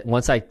said,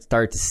 once I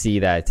started to see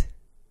that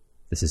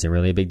this isn't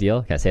really a big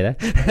deal. Can I say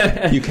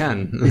that? You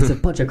can. It's a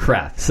bunch of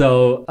crap.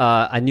 So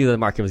I knew the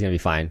market was going to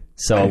be fine.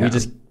 So we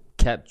just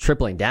kept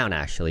tripling down,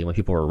 actually, when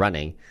people were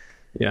running.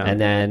 Yeah. And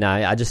then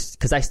I just,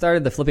 because I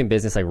started the flipping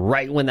business like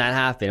right when that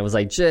happened. It was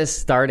like just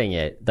starting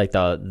it, like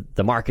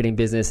the marketing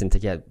business and to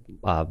get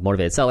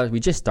motivated sellers. We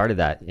just started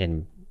that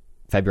in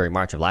February,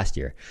 March of last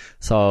year.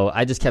 So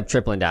I just kept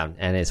tripling down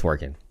and it's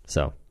working.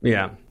 So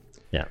yeah.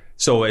 Yeah.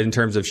 So in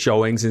terms of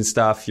showings and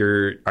stuff,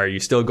 are you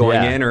still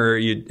going in, or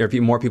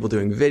are more people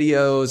doing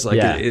videos?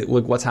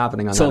 Like, what's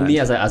happening on that? So me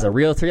as a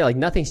realtor, like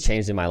nothing's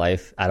changed in my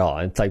life at all.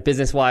 It's like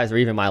business wise or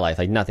even my life,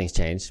 like nothing's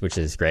changed, which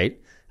is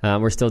great.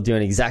 We're still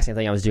doing the exact same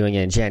thing I was doing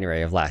in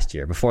January of last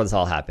year before this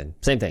all happened.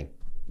 Same thing.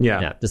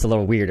 Yeah. Just a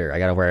little weirder. I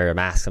got to wear a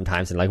mask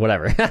sometimes and like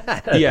whatever.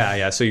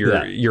 Yeah. So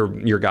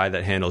your guy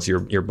that handles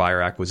your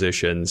buyer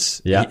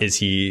acquisitions, is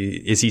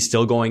he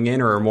still going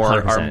in, or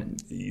more?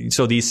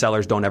 So these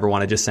sellers don't ever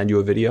want to just send you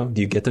a video?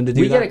 Do you get them to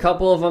do that? We get a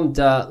couple of them,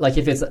 like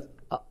if it's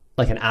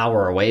like an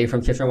hour away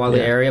from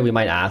Kitchener-Waterloo area, we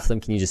might ask them,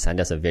 can you just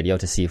send us a video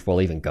to see if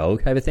we'll even go,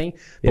 type of thing.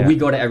 But we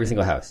go to every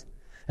single house.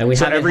 And we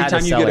every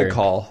time you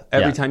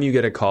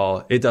get a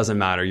call, it doesn't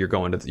matter. You're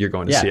going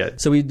to see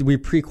it. So we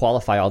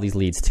pre-qualify all these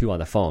leads too on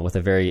the phone with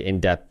a very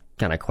in-depth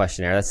kind of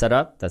questionnaire that's set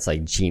up, that's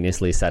like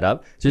geniusly set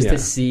up, just to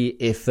see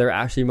if they're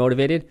actually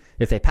motivated.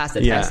 If they pass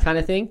the test kind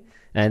of thing,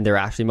 and they're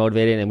actually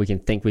motivated, and we can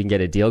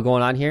get a deal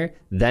going on here,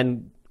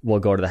 then we'll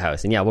go to the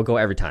house. And we'll go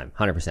every time,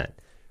 100%.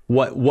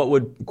 What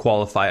would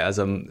qualify as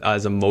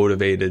a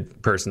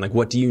motivated person? Like,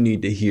 what do you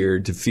need to hear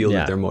to feel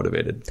that they're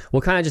motivated?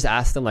 We'll kind of just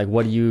ask them, like,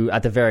 what do you,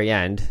 at the very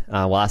end,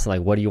 we'll ask them,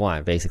 like, what do you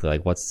want? Basically,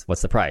 like, what's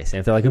the price? And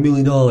if they're like $1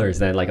 million,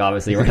 then, like,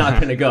 obviously we're not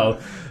going to go.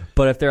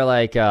 But if they're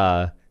like,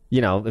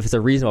 if it's a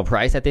reasonable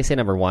price that they say,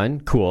 number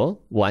one,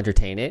 cool, we'll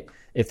entertain it.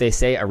 If they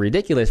say a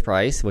ridiculous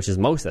price, which is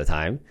most of the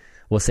time,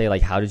 we'll say,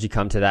 like, how did you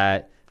come to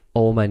that?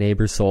 Oh, my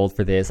neighbor sold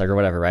for this, like, or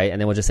whatever, right? And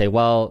then we'll just say,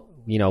 well,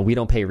 we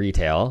don't pay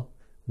retail.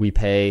 We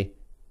pay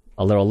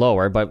a little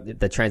lower, but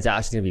the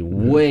transaction is going to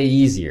be way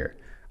easier.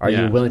 Are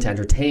you willing to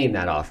entertain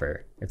that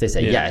offer? If they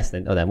say yes,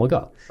 then we'll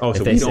go. Oh,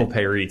 so we don't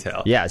pay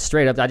retail. Yeah,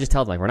 straight up. I just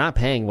tell them, like, we're not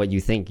paying what you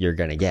think you're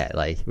going to get.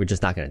 Like, we're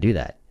just not going to do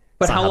that.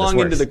 But how long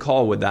into the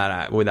call would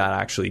that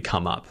actually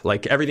come up?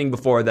 Like, everything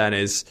before then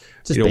is,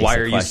 just why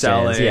are you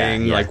selling?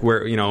 Yeah. Like,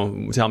 where,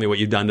 tell me what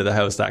you've done to the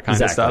house, that kind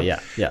of stuff.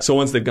 Yeah. So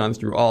once they've gone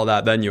through all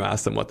that, then you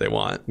ask them what they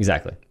want.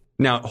 Exactly.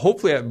 Now,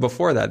 hopefully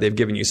before that, they've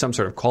given you some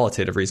sort of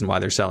qualitative reason why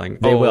they're selling.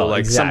 They will,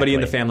 like somebody in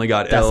the family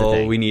got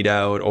ill, we need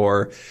out,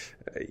 or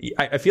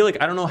I feel like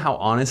I don't know how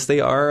honest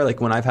they are.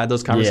 Like when I've had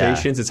those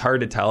conversations, it's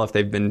hard to tell if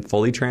they've been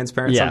fully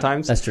transparent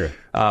sometimes. That's true.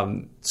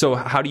 So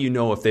how do you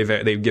know if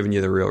they've given you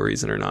the real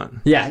reason or not?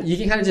 Yeah, you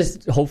can kind of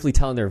just hopefully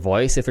tell in their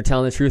voice if they're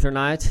telling the truth or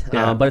not.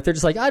 But if they're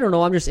just like, I don't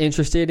know, I'm just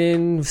interested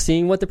in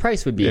seeing what the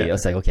price would be.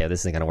 It's like, okay,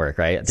 this isn't going to work,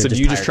 right? So do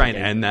you just try and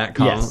end that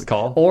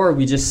call? Or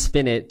we just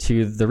spin it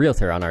to the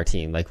realtor on our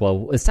team. Like,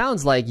 well, it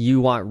sounds like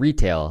you want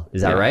retail.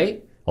 Is that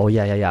right? Oh,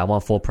 yeah. I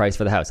want full price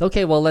for the house.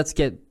 Okay, well, let's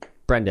get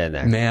Brenda in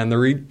there.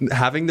 Man,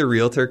 having the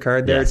realtor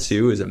card there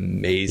too is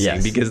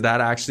amazing because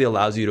that actually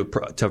allows you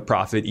to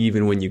profit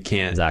even when you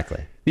can't.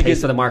 Exactly.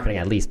 Pays for the marketing,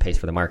 at least pays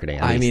for the marketing.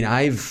 I mean,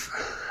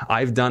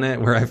 I've done it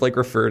where I've like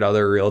referred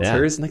other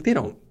realtors and like they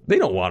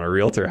don't want a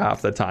realtor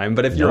half the time.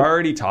 But if you're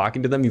already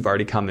talking to them, you've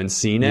already come and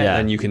seen it,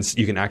 and you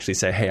can actually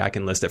say, hey, I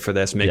can list it for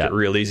this, make it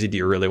real easy. Do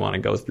you really want to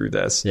go through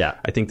this? Yeah.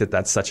 I think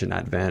that's such an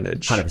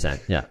advantage. 100%.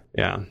 Yeah.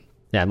 Yeah.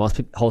 Yeah,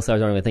 most wholesalers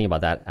don't even think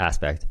about that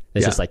aspect.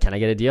 It's just like, can I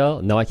get a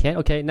deal? No, I can't.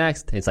 Okay,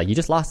 next. It's like, you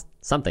just lost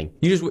something.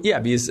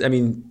 Because I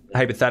mean,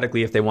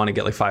 hypothetically, if they want to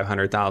get like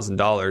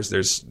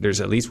 $500,000,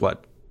 there's at least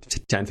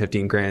 10,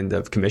 15 grand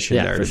of commission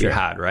there to be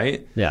had,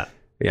 right? Yeah.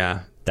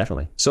 Yeah.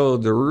 Definitely. So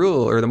the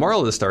moral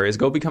of the story is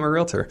go become a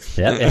realtor.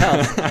 Yeah, it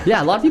helps.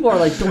 Yeah, a lot of people are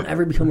like, don't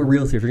ever become a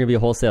realtor if you're going to be a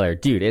wholesaler.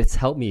 Dude, it's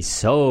helped me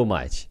so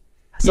much.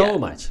 So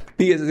much.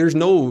 Because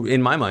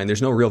in my mind,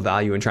 there's no real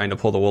value in trying to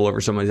pull the wool over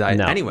someone's eyes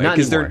anyway.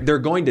 Because they're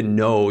going to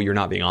know you're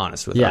not being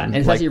honest with them. Yeah, and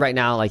especially right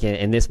now, like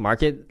in this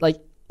market, like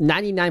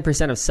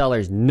 99% of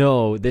sellers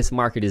know this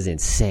market is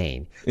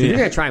insane. So you're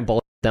going to try and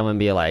bullshit them and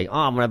be like, oh,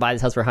 I'm going to buy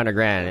this house for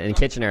 $100,000 in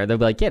Kitchener. They'll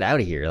be like, get out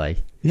of here. Like,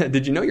 yeah,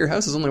 did you know your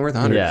house is only worth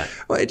 $100,000? Yeah.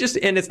 Well,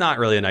 and it's not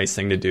really a nice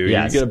thing to do.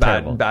 Yeah, you get a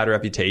bad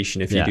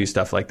reputation if you do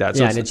stuff like that.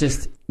 So and it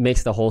just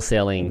makes the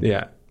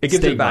wholesaling it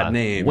gives it a bad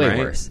name, way right?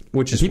 worse.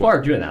 Which is people are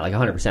doing that, like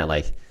 100%.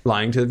 Like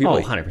lying to the people. Oh,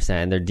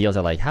 100%. Their deals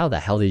are like, how the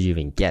hell did you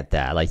even get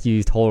that? Like,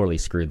 you totally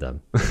screwed them.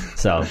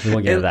 So we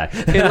won't get into that.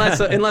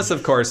 unless,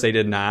 of course, they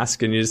didn't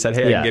ask and you just said,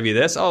 hey, I can give you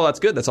this. Oh, that's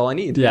good. That's all I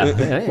need.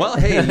 Yeah. Well,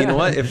 hey, you know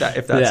what? If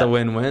that's a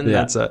win-win,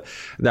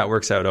 that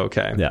works out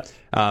okay.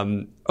 Yeah.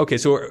 Okay,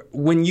 so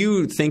when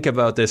you think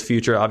about this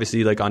future,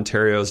 obviously, like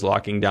Ontario's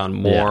locking down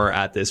more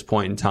at this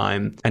point in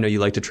time. I know you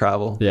like to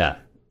travel. Yeah.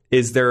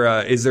 Is there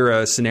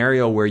a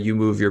scenario where you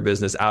move your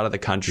business out of the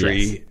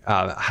country?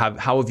 Yes.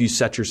 How have you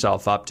set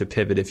yourself up to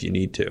pivot if you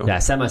need to? Yeah, I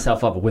set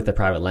myself up with the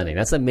private lending.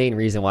 That's the main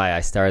reason why I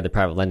started the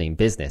private lending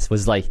business,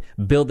 was like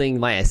building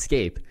my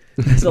escape.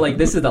 So like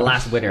this is the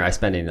last winter I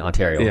spend in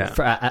Ontario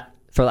for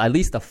at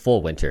least the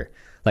full winter.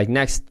 Like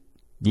next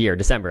year,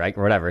 December,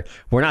 or whatever,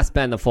 we're not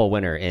spending the full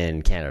winter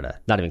in Canada,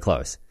 not even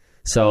close.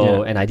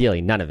 So and ideally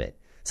none of it.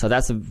 So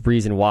that's the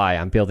reason why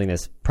I'm building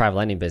this private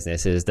lending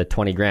business, is the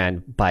 20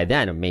 grand by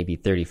then, or maybe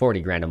 30, 40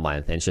 grand a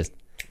month. And it's just,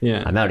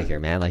 I'm out of here,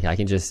 man. Like I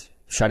can just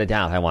shut it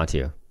down if I want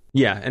to.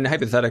 Yeah. And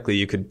hypothetically,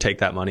 you could take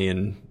that money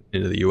into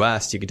the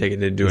US. You could take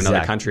it into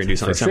another country and do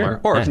something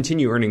similar, or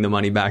continue earning the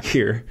money back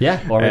here.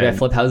 Yeah. Or maybe I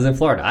flip houses in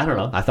Florida. I don't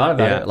know. I thought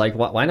about it. Like,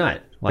 why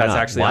not? Why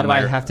do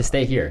I have to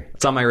stay here?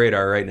 It's on my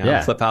radar right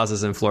now. Flip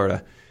houses in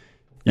Florida.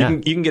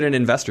 You can get an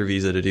investor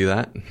visa to do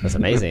that. That's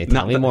amazing.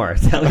 Tell me more.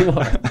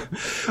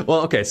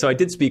 Well, okay. So I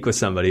did speak with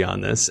somebody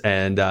on this,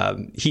 and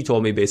he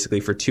told me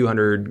basically for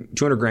 200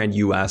 grand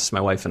US,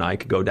 my wife and I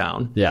could go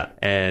down. Yeah.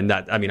 And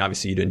that, I mean,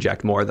 obviously you'd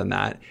inject more than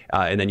that.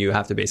 And then you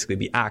have to basically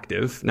be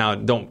active. Now,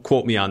 don't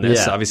quote me on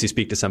this. Obviously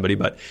speak to somebody,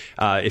 but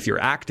if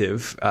you're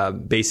active,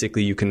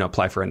 basically you can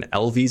apply for an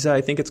L visa,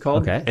 I think it's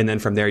called. Okay. And then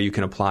from there you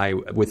can apply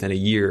within a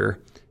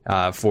year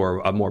for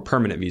a more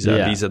permanent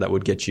visa, a visa that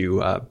would get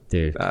you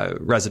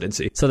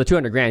residency. So the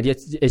 200 grand,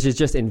 is it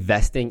just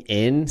investing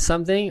in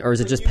something, or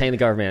is it just paying the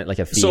government like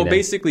a fee? So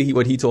basically,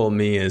 what he told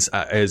me is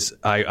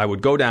I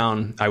would go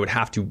down, I would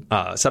have to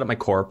set up my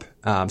corp.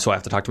 So I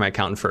have to talk to my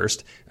accountant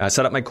first,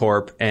 set up my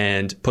corp,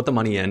 and put the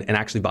money in, and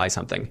actually buy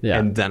something,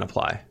 and then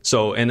apply.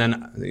 So, and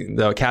then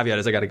the caveat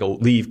is I got to go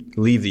leave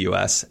the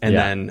U.S. and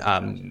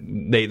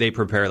then they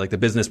prepare like the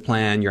business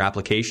plan, your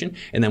application,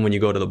 and then when you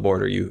go to the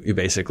border, you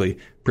basically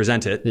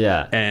present it,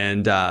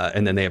 and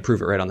then they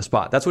approve it right on the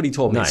spot. That's what he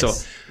told me. So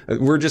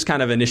we're just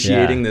kind of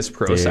initiating this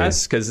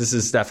process because this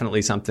is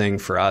definitely something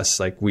for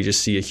us. Like we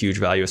just see a huge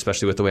value,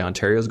 especially with the way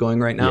Ontario is going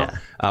right now,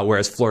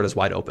 whereas Florida's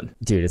wide open.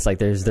 Dude, it's like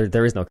there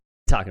is no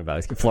talking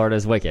about.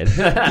 Florida's wicked.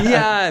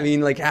 Yeah, I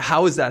mean, like,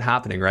 how is that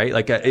happening, right?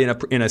 Like,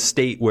 in a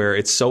state where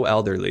it's so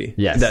elderly,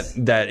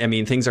 that I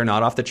mean, things are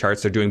not off the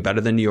charts. They're doing better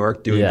than New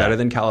York, doing better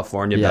than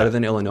California, better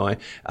than Illinois.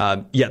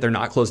 Yet they're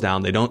not closed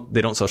down. They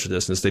don't social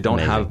distance. They don't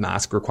have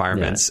mask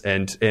requirements.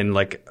 And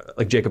like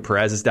Jacob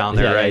Perez is down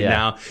there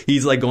now.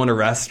 He's like going to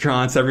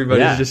restaurants.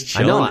 Everybody's just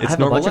chilling. I know. It's I have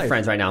normal a bunch life. of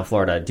friends right now in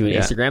Florida doing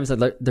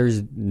Instagrams.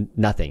 There's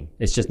nothing.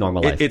 It's just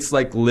normal life. It's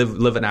like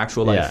live an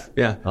actual life.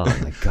 Yeah. Oh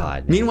my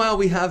God. Meanwhile,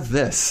 we have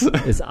this.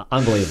 It's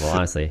unbelievable,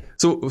 honestly.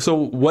 So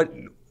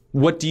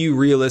what do you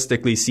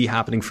realistically see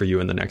happening for you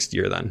in the next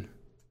year then?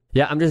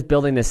 Yeah, I'm just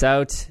building this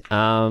out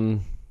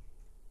and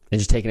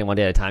just taking it one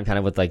day at a time, kind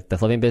of with like the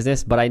flipping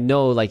business. But I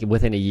know like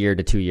within a year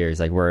to 2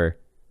 years, like we're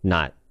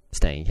not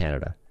staying in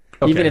Canada.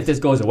 Okay. Even if this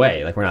goes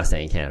away, like we're not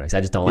staying in Canada because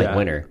I just don't like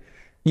winter.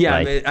 Yeah,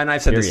 like, and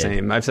I've said the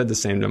same. I've said the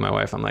same to my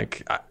wife. I'm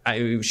like,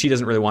 she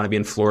doesn't really want to be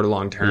in Florida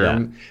long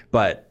term,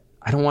 but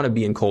I don't want to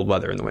be in cold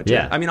weather in the winter.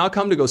 Yeah. I mean, I'll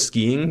come to go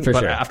skiing,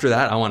 but after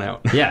that, I want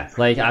out. Yeah,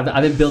 like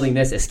I've been building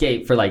this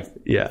escape for like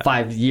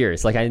 5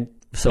 years. Like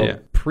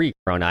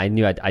pre-corona, I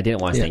knew I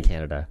didn't want to stay in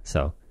Canada.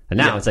 So and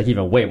now it's like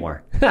even way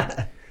more.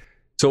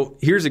 So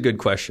here's a good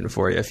question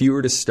for you. If you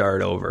were to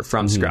start over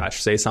from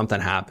scratch, say something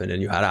happened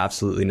and you had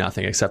absolutely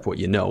nothing except what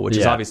you know, which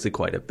is obviously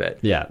quite a bit.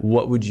 Yeah.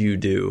 What would you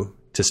do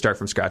to start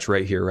from scratch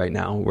right here, right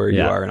now, where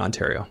you are in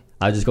Ontario?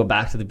 I'll just go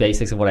back to the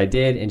basics of what I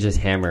did and just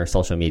hammer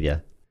social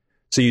media.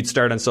 So you'd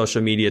start on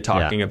social media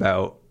talking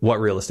about what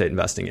real estate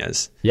investing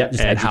is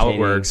and how it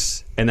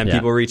works. And then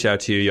people reach out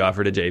to you, you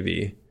offer to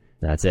JV.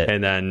 That's it.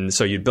 And then,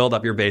 so you'd build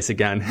up your base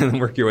again and then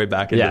work your way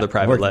back into the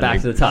private lending.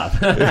 Back to the top.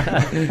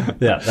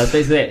 That's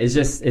basically it.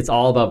 It's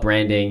all about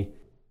branding.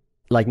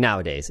 Like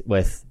nowadays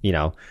with,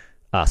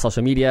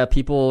 social media,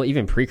 people,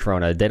 even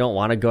pre-corona, they don't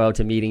want to go out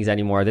to meetings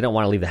anymore. They don't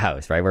want to leave the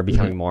house, right? We're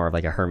becoming more of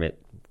like a hermit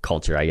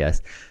culture, I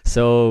guess.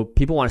 So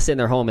people want to sit in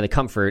their home in the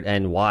comfort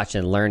and watch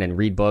and learn and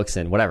read books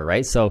and whatever,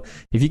 right? So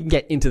if you can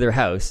get into their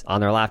house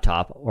on their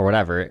laptop or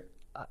whatever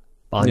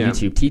on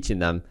YouTube teaching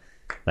them,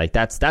 like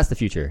that's the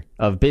future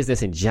of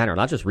business in general,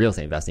 not just real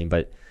estate investing.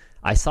 But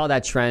I saw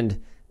that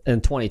trend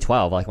in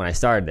 2012, like when I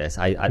started this,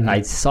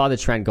 I saw the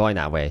trend going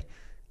that way.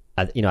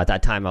 At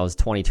that time I was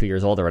 22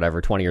 years old or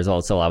whatever, 20 years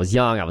old. So I was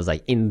young. I was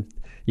like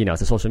to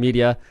social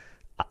media.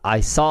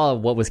 I saw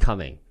what was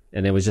coming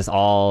and it was just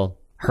all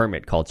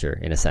hermit culture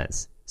in a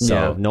sense.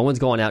 So no one's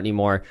going out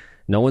anymore.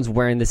 No one's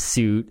wearing the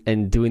suit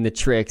and doing the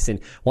tricks and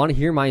want to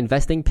hear my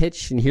investing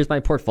pitch and here's my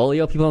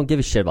portfolio. People don't give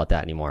a shit about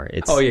that anymore.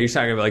 You're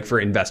talking about like for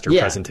investor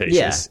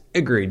presentations. Yeah.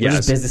 Agreed. Yes.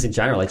 Just business in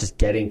general, like just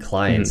getting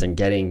clients and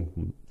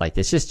getting like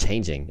it's just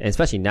changing. And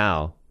especially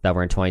now that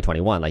we're in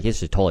 2021, like it's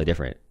just totally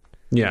different.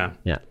 Yeah.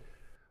 Yeah.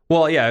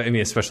 Well, yeah, I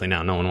mean, especially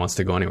now, no one wants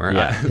to go anywhere.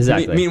 Yeah,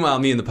 exactly. Meanwhile,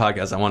 me and the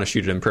podcast, I want to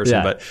shoot it in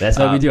person, but that's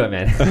why we do it,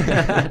 man.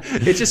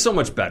 It's just so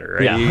much better,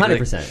 right? Yeah,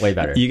 100%, way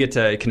better. You get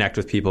to connect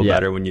with people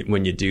better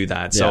when you do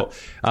that. So,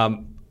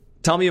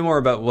 tell me more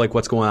about like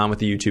what's going on with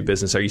the YouTube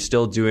business. Are you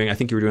still doing? I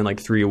think you were doing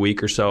like 3 a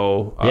week or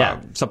so.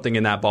 Something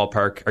in that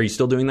ballpark. Are you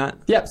still doing that?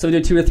 Yeah. So we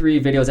do 2 or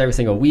 3 videos every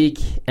single week,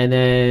 and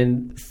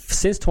then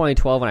since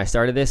 2012 when I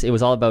started this, it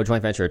was all about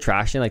joint venture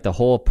attraction. Like the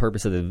whole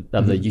purpose of the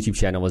YouTube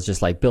channel was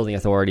just like building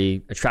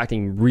authority,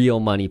 attracting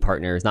real money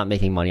partners, not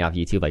making money off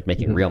YouTube, like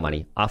making real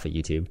money off of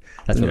YouTube.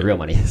 That's where the real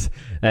money is.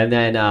 And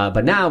then,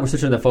 but now we're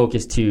switching the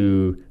focus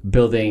to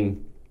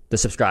building the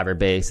subscriber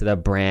base, the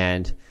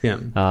brand,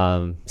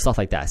 stuff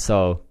like that.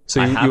 So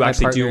you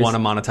actually do want to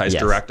monetize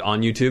direct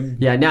on YouTube?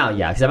 Yeah, now,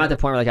 because I'm at the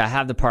point where like I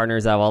have the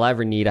partners that I'll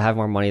ever need. I have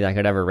more money than I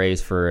could ever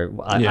raise for.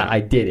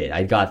 I did it.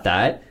 I got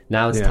that.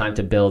 Now it's time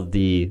to build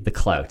the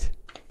clout.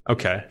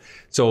 Okay.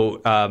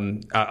 So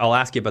I'll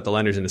ask you about the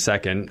lenders in a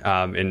second.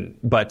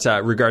 But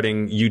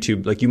regarding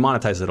YouTube, like you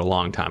monetized it a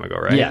long time ago,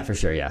 right? Yeah, for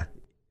sure. Yeah.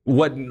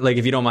 What, like,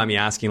 if you don't mind me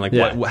asking, like,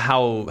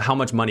 how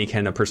much money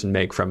can a person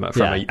make from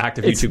an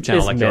active YouTube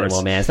channel like minimal,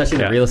 yours? Man, especially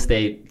in the real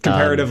estate.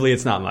 Comparatively,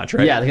 it's not much,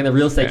 right? Yeah, like in the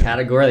real estate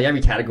category, like every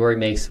category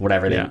makes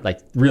whatever. Like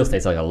real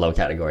estate's like a low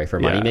category for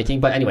money making.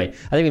 But anyway,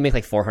 I think we make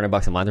like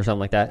 $400 a month or something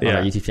like that on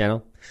our YouTube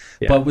channel.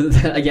 Yeah.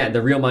 But again,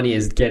 the real money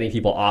is getting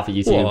people off of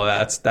YouTube.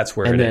 Well, that's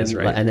where it is,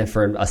 right? And then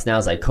for us now,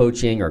 it's like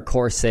coaching or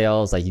course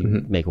sales. Like you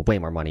make way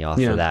more money off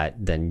of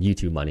that than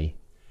YouTube money.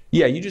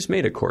 Yeah, you just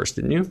made a course,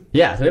 didn't you?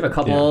 Yeah, so we have a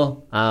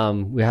couple.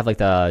 We have like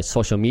the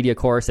social media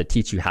course that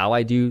teach you how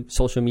I do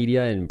social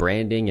media and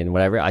branding and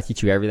whatever. I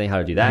teach you everything how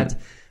to do that.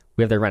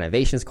 We have the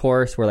renovations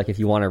course where like if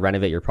you want to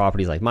renovate your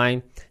properties like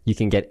mine, you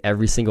can get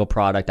every single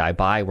product I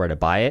buy, where to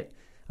buy it.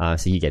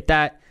 So you get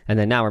that. And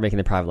then now we're making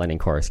the private lending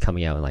course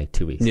coming out in like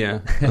 2 weeks. Yeah.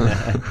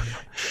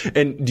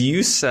 And do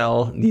you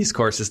sell these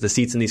courses, the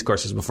seats in these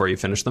courses, before you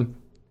finish them?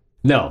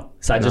 No.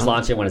 So I just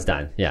launch it when it's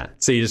done. Yeah.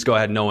 So you just go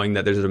ahead knowing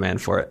that there's a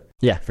demand for it?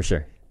 Yeah, for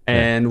sure.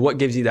 And what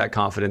gives you that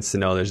confidence to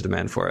know there's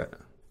demand for it?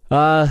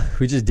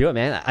 We just do it,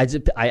 man.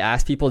 I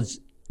ask people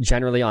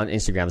generally on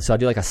Instagram. So I'll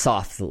do like a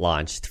soft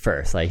launch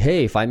first. Like,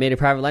 hey, if I made a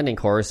private lending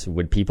course,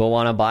 would people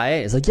want to buy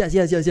it? It's like,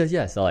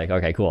 yes. So like,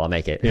 okay, cool. I'll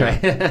make it. Yeah.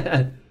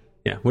 Right?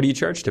 Yeah. What do you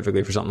charge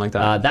typically for something like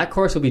that? That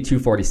course will be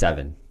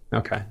 $247.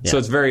 Okay. Yeah. So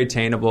it's very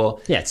attainable.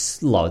 Yeah,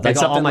 it's low. Like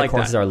all my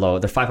courses are low.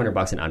 They're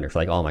 $500 and under for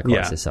like all my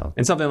courses. Yeah. So.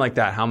 And something like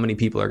that, how many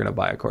people are going to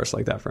buy a course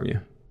like that from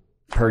you?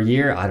 Per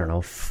year, I don't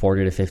know,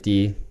 40 to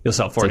 50. You'll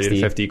sell 40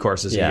 60. To 50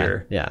 courses a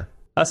year. Yeah.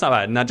 That's not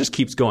bad. And that just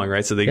keeps going,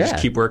 right? So they just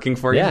keep working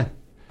for you? Yeah.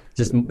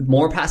 Just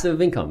more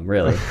passive income,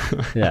 really.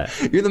 Yeah.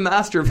 You're the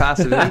master of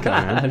passive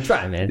income, man. I'm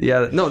trying, man.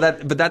 Yeah. No,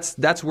 but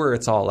that's where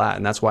it's all at.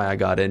 And that's why I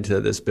got into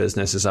this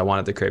business, is I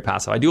wanted to create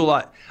passive. I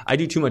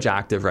do too much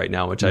active right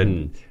now, which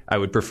I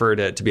would prefer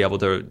to be able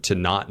to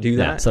not do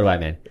that. Yeah, so do I,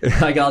 man.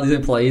 I got all these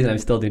employees and I'm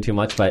still doing too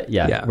much, but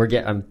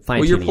I'm fine.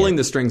 Well, you're pulling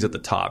the strings at the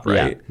top,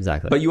 right? Yeah,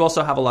 exactly. But you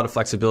also have a lot of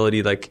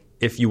flexibility. Like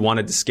if you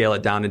wanted to scale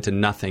it down into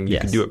nothing, you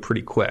could do it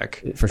pretty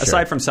quick. For sure.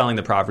 Aside from selling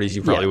the properties,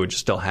 you probably would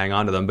just still hang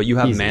on to them, but you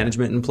have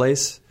management in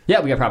place. Yeah,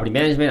 we got property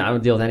management. I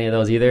don't deal with any of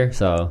those either.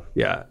 So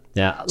yeah.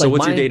 Like so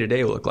what's your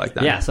day-to-day look like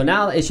then? Yeah, so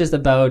now it's just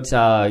about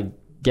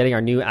getting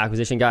our new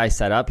acquisition guy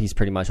set up. He's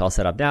pretty much all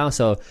set up now.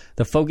 So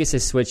the focus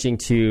is switching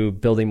to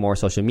building more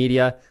social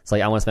media. It's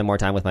like I want to spend more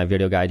time with my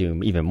video guy,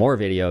 doing even more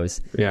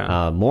videos,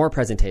 more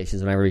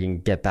presentations whenever we can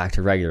get back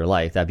to regular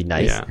life. That'd be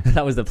nice. Yeah.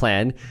 That was the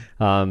plan.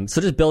 So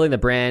just building the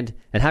brand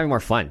and having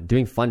more fun,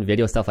 doing fun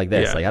video stuff like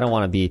this. Like I don't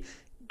want to be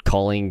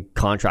calling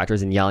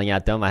contractors and yelling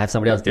at them. I have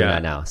somebody else doing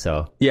that now.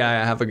 So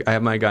yeah, I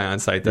have my guy on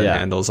site that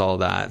handles all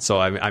that. So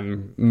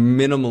I'm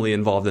minimally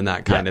involved in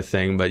that kind of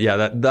thing. But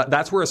yeah,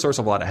 that's where a source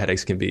of a lot of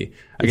headaches can be.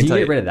 If you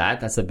get rid of that,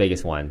 that's the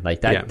biggest one.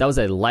 Like that was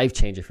a life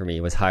changer for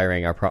me, was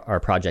hiring our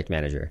project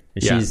manager.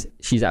 And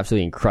she's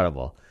absolutely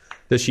incredible.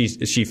 She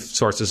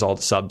sources all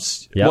the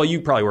subs. Yep. Well,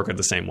 you probably work with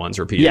the same ones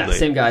repeatedly. Yeah,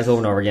 same guys over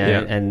and over again.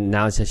 Yeah. And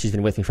now she's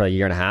been with me for a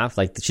year and a half.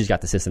 Like she's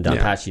got the system down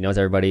pat. She knows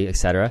everybody,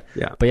 etc.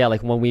 Yeah. But yeah,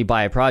 like when we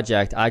buy a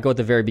project, I go at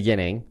the very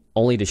beginning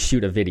only to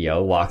shoot a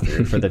video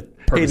walkthrough for the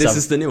purpose this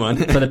is the new one.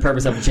 For the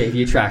purpose of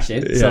JV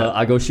attraction. Yeah. So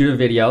I go shoot a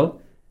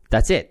video.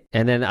 That's it.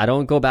 And then I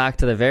don't go back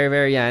to the very,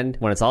 very end.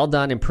 When it's all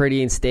done and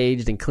pretty and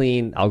staged and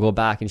clean, I'll go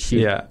back and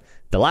shoot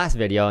the last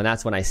video. And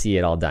that's when I see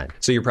it all done.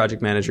 So your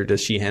project manager,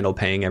 does she handle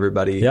paying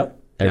everybody? Yep.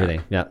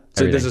 Everything. Yeah.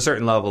 So there's a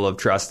certain level of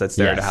trust that's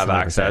there to have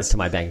access to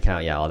my bank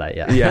account. Yeah. All that.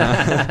 Yeah.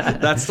 Yeah.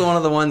 That's one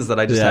of the ones that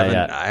I just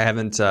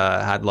haven't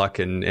had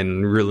luck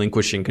in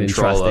relinquishing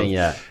control of.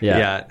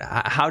 Yeah.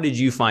 How did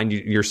you find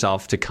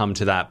yourself to come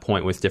to that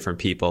point with different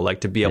people?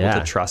 Like to be able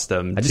to trust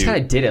them? I just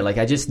kind of did it. Like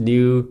I just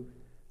knew,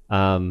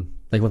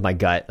 like with my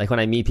gut, like when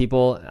I meet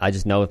people, I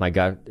just know with my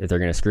gut if they're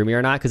going to screw me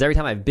or not. Because every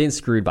time I've been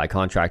screwed by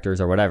contractors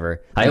or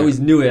whatever, I always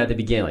knew it at the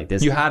beginning. Like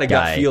this, you had a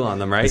gut feel on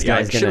them, right? This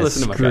guy's going to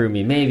screw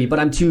me, maybe, but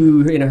I'm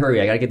too in a hurry.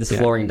 I got to get this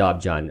flooring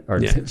job done,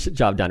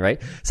 job done,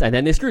 right? So, and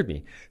then they screwed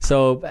me.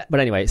 So,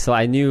 but anyway, so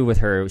I knew with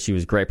her, she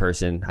was a great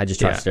person. I just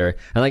trusted her,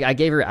 and like I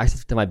gave her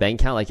access to my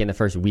bank account, like in the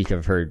first week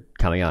of her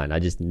coming on. I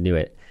just knew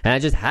it, and I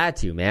just had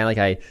to, man.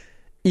 Like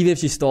even if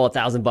she stole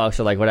 $1,000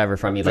 or like whatever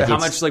from me, like how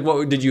much, like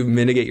what did you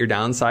mitigate your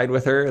downside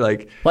with her?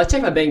 Like, well, I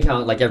check my bank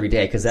account like every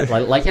day because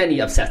like any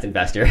obsessed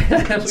investor.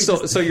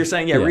 So you're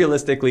saying,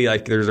 realistically,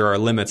 like there are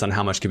limits on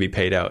how much could be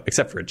paid out,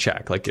 except for a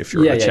check, like if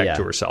you're a check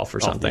to herself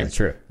or something. That's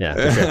true. Yeah.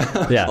 For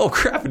sure. Yeah. Oh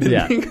crap! I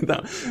didn't think of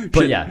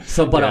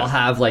that. But I'll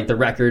have like the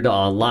record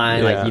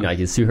online, like I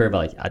can sue her, but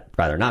like I'd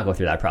rather not go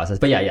through that process.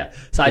 But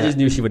so I just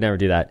knew she would never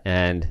do that,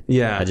 and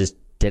I just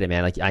did it,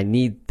 man. Like I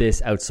need this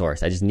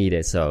outsourced. I just need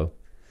it. So.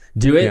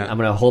 Do it. I'm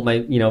going to hold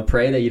my,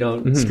 pray that you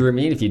don't screw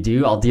me. And if you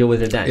do, I'll deal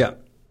with it then. Yeah.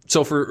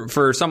 So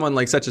for someone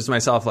like such as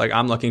myself, like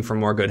I'm looking for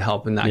more good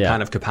help in that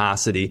kind of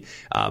capacity.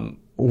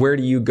 Where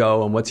do you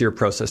go and what's your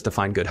process to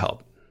find good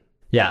help?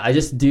 Yeah, I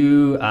just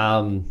do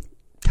kind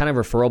of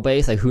referral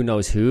based, like who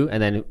knows who.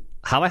 And then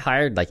how I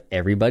hired like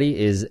everybody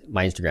is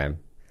my Instagram.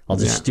 I'll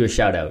just do a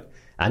shout out.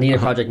 I need a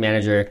project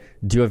manager,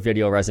 do a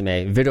video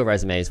resume. Video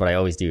resume is what I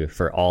always do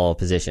for all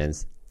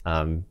positions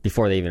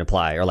before they even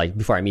apply or like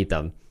before I meet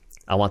them.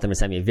 I want them to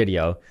send me a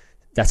video.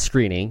 That's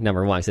screening,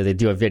 number one. So they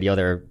do a video,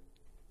 they're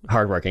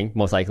hardworking,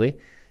 most likely.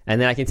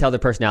 And then I can tell their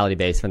personality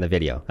base from the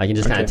video. I can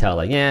just kind of tell,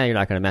 like, you're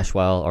not going to mesh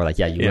well, or like,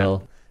 you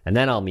will. And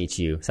then I'll meet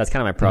you. So that's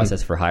kind of my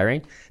process for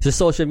hiring. It's just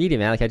social media,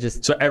 man. Like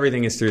So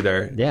everything is through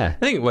there. Yeah.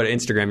 I think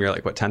Instagram, you're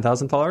like,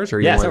 10,000 followers?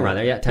 Or somewhere around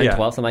there. Yeah, 10,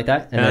 12, something like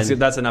that. And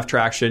that's enough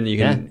traction. You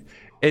can...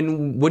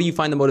 And what do you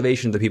find the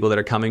motivation of the people that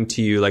are coming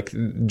to you? Like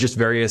just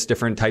various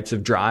different types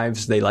of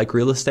drives. They like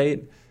real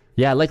estate?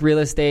 Yeah, like real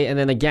estate. And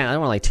then again, I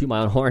don't want to like toot my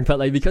own horn, but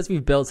like because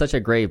we've built such a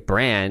great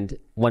brand,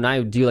 when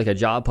I do like a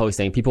job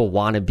posting, people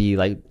want to be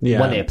like,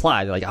 when they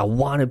apply, they're like, I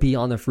want to be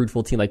on the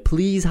Fruitful team. Like,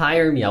 please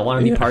hire me. I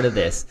want to be part of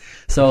this.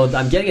 So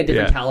I'm getting a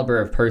different caliber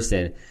of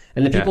person.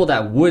 And the people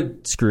that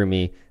would screw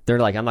me, they're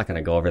like, I'm not going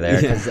to go over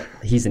there because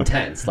he's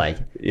intense. Like,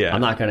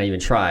 I'm not going to even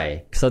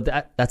try. So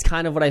that's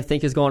kind of what I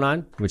think is going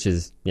on, which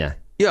is, Yeah,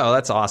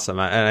 that's awesome.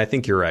 And I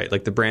think you're right.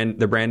 Like the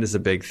brand is a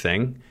big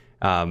thing.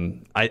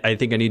 I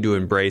think I need to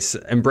embrace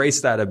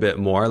that a bit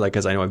more, like,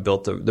 because I know I've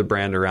built the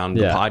brand around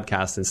the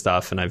podcast and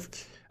stuff, and I've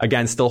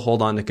again still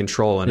hold on to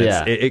control, and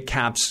it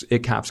caps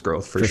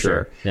growth for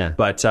sure. Yeah.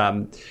 But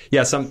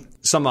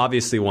some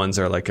obviously ones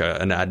are like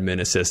an admin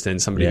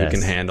assistant, somebody who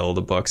can handle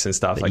the books and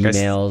stuff. Like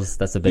emails,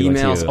 that's a big one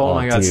too. Oh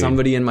my god,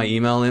 somebody in my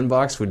email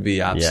inbox would be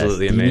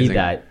absolutely amazing. You need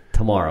that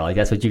tomorrow. Like,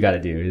 that's what you got to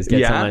do, is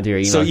get someone into your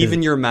email. So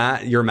even your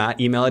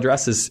Matt email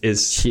address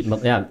is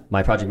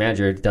my project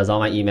manager does all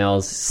my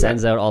emails,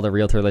 sends out all the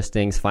realtor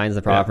listings, finds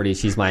the property.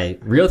 She's my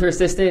realtor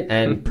assistant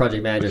and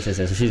project manager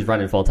assistant, so she's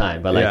running full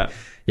time. But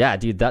like,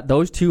 dude,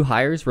 those two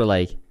hires were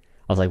like,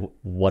 I was like,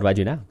 what do I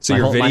do now? So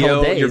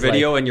your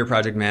video and your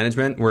project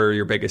management were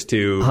your biggest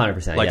two,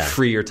 100%, like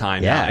free your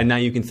time. Yeah. And now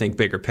you can think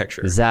bigger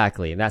picture.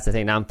 Exactly. And that's the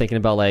thing. Now I'm thinking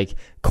about like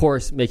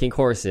making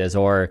courses,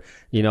 or,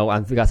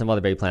 I've got some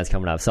other big plans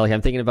coming up. So like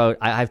I'm thinking about,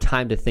 I have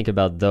time to think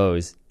about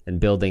those and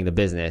building the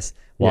business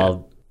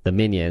while the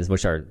minions,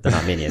 they're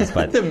not minions,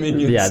 but the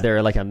minions.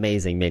 They're like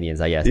amazing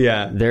minions, I guess.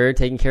 Yeah. They're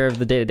taking care of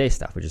the day-to-day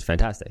stuff, which is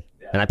fantastic.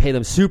 Yeah. And I pay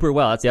them super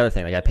well. That's the other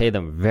thing. Like I pay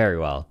them very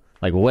well.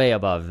 Like way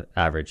above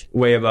average.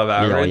 Way above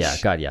average? Oh, yeah.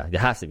 God, yeah. It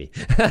has to be.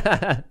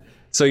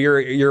 So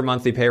your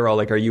monthly payroll,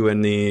 like, are you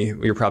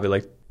you're probably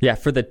like... Yeah,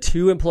 for the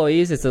 2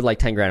 employees, it's like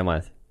 $10,000 a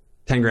month.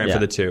 10 grand for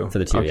the 2? For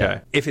the 2,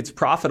 okay. If it's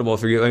profitable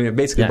for you, I mean, it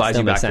basically buys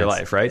you back your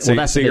life, right?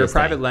 So, so your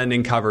private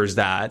lending covers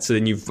that. So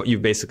then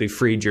you've basically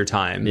freed your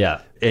time.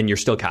 Yeah. And you're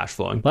still cash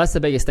flowing. Well, that's the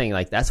biggest thing.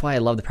 Like, that's why I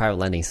love the private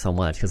lending so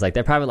much. Because like,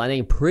 that private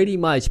lending pretty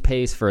much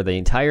pays for the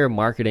entire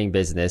marketing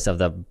business of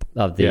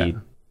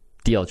the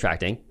deal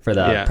attracting for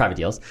the private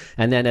deals,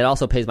 and then it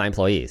also pays my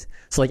employees.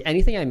 So like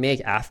anything I make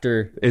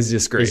after is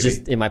just great. Is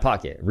just in my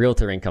pocket.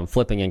 Realtor income,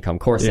 flipping income,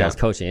 course sales,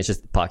 coaching. It's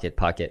just pocket.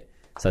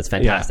 So it's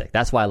fantastic.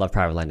 That's why I love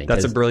private lending.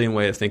 That's a brilliant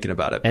way of thinking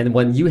about it. And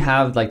when you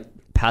have like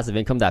passive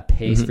income that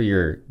pays for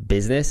your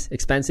business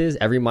expenses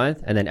every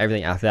month, and then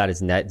everything after that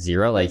is net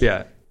zero, like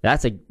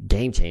that's a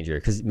game changer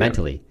because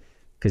mentally.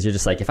 Because you're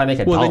just like, if I make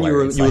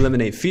 $1, then you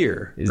eliminate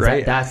fear,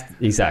 right? That's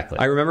exactly.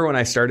 I remember when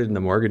I started in the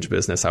mortgage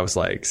business, I was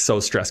like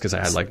so stressed because I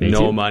had like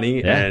no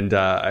money. Yeah. And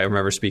I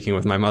remember speaking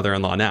with my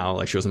mother-in-law now,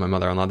 like she wasn't my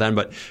mother-in-law then,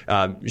 but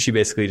she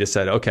basically just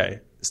said, okay,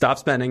 stop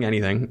spending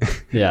anything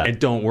and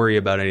don't worry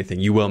about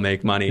anything. You will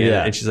make money.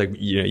 And she's like,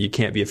 you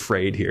can't be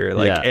afraid here.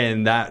 Like,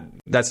 and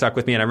that stuck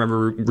with me. And I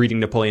remember reading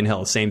Napoleon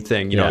Hill, same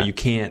thing.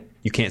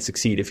 You can't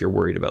succeed if you're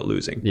worried about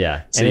losing.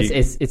 Yeah. So and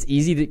it's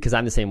easy to, because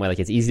I'm the same way. Like,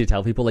 it's easy to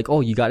tell people like, oh,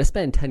 you got to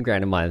spend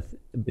 $10,000 a month.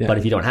 Yeah. But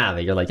if you don't have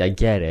it, you're like, I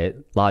get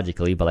it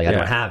logically, but like, I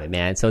don't have it,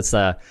 man. So it's,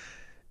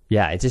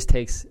 it just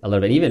takes a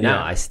little bit. Even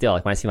now, I still,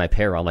 like, when I see my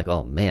payroll, I'm like,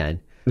 oh man.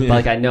 But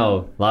like, I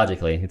know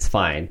logically it's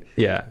fine.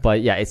 Yeah.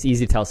 But yeah, it's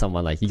easy to tell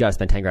someone like, you got to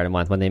spend $10,000 a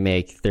month when they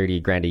make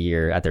 $30,000 a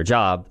year at their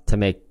job to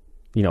make,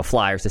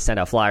 flyers, to send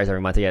out flyers every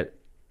month to get.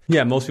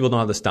 Yeah. Most people don't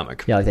have the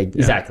stomach. Yeah.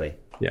 Exactly.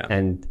 Yeah.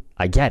 And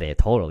I get it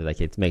totally. Like,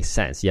 it makes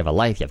sense. You have a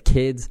life, you have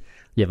kids,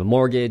 you have a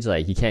mortgage.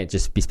 Like, you can't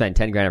just be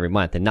spending $10,000 every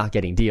month and not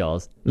getting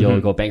deals.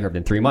 You'll go bankrupt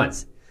in 3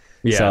 months.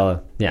 Yeah.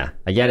 So yeah,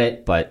 I get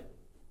it, but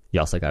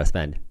you also got to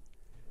spend.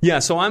 Yeah,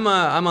 so I'm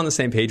on the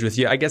same page with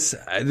you. I guess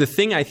the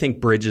thing I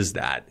think bridges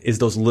that is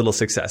those little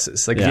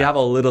successes. Like, if you have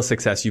a little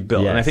success you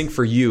build, and I think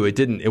for you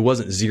it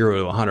wasn't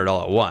 0 to $100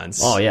 all at once.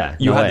 Oh yeah,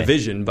 you had the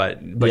vision,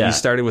 but you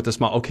started with the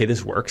small. Okay,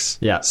 this works.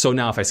 Yeah. So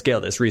now if I scale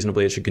this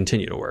reasonably, it should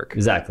continue to work.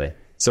 Exactly.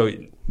 So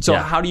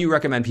how do you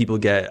recommend people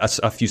get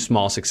a few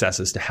small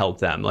successes to help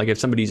them? Like, if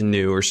somebody's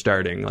new or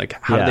starting, like,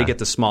 how do they get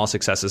the small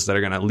successes that are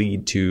going to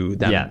lead to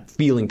them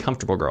feeling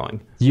comfortable growing?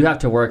 You have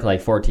to work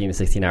like 14 to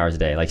 16 hours a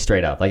day, like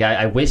straight up. Like,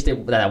 I wished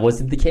that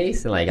wasn't the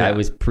case. And like, I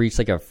was preached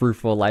like a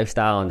fruitful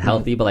lifestyle and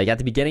healthy, but like at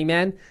the beginning,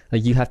 man,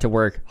 like, you have to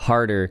work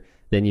harder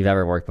than you've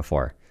ever worked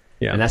before.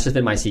 Yeah. And that's just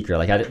been my secret.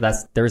 Like,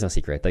 there is no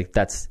secret. Like,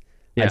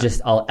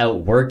 I'll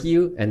outwork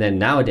you, and then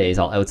nowadays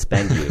I'll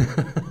outspend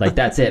you. Like,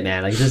 that's it,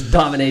 man. Like, just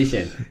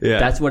domination. Yeah.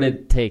 That's what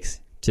it takes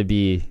to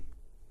be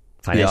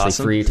financially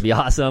free, to be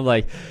awesome.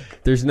 Like,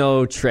 there's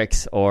no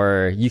tricks,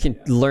 or you can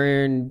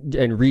learn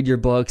and read your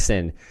books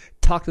and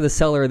talk to the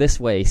seller this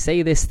way,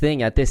 say this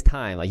thing at this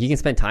time. Like, you can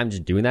spend time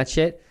just doing that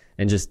shit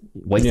and just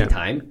wasting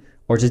time,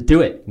 or just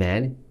do it,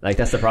 man. Like,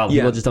 that's the problem.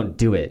 People just don't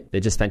do it.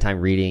 They just spend time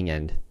reading.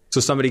 And so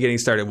somebody getting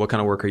started, what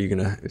kind of work are you going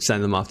to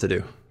send them off to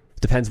do?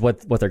 Depends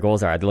what their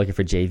goals are. Are they looking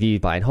for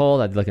JV, buy and hold?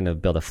 Are they looking to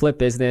build a flip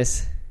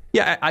business?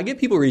 Yeah, I get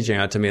people reaching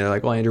out to me. They're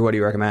like, well, Andrew, what do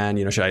you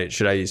recommend?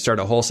 Should I start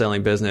a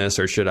wholesaling business,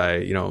 or should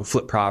I,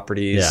 flip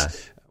properties? Yeah.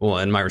 Well,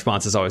 and my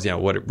response is always,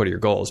 what are your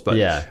goals? But,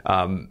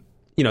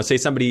 say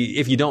somebody,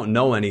 if you don't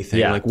know anything,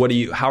 like,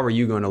 how are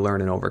you going to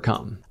learn and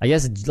overcome? I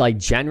guess, like,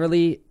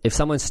 generally, if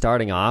someone's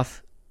starting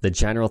off, the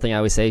general thing I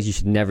always say is you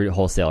should never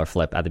wholesale or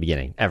flip at the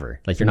beginning, ever.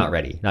 Like you're not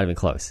ready, not even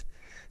close.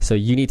 So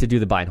you need to do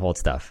the buy and hold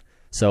stuff.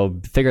 So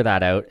figure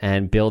that out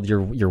and build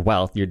your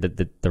wealth,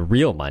 the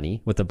real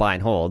money with the buy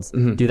and holds.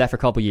 Do that for a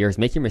couple of years.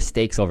 Make your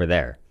mistakes over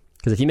there.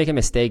 Because if you make a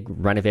mistake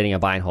renovating a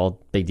buy and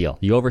hold, big deal.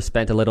 You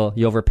overspent a little,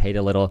 you overpaid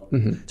a little.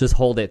 Just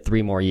hold it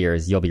 3 more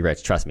years. You'll be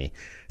rich. Trust me.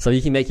 So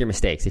you can make your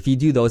mistakes. If you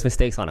do those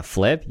mistakes on a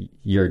flip,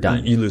 you're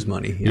done. You lose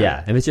money.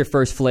 Yeah. If it's your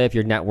first flip,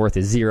 your net worth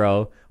is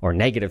 0 or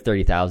negative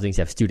 30,000. You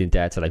have student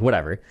debts or like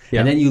whatever. Yeah.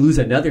 And then you lose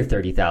another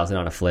 30,000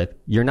 on a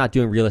flip. You're not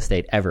doing real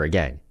estate ever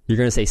again. You're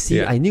going to say,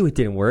 see, I knew it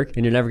didn't work,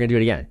 and you're never going to do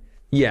it again.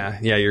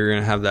 Yeah, you're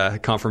going to have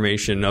that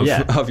confirmation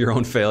of your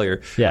own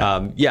failure. Yeah,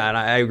 and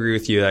I agree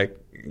with you. Like,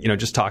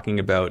 just talking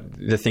about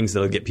the things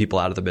that'll get people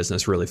out of the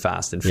business really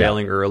fast, and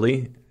failing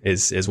early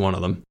is one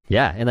of them.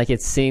 Yeah, and like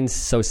it seems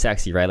so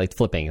sexy, right? Like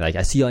flipping. Like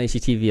I see on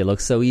HGTV, it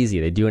looks so easy.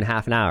 They do it in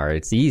half an hour.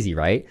 It's easy,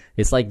 right?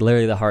 It's like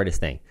literally the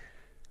hardest thing.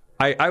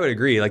 I would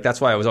agree. Like that's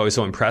why I was always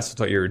so impressed with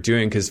what you were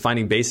doing, because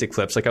finding basic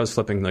flips, like I was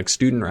flipping like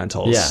student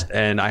rentals,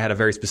 and I had a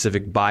very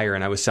specific buyer,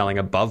 and I was selling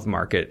above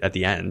market at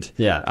the end.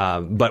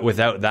 But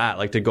without that,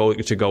 like to go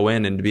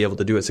in and to be able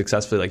to do it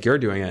successfully, like you're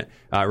doing it,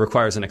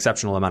 requires an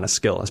exceptional amount of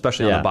skill,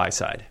 especially on the buy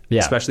side.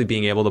 Especially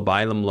being able to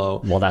buy them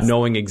low,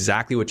 knowing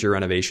exactly what your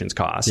renovations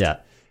cost.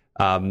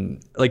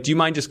 Like, do you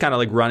mind just kind of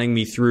like running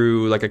me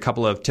through like a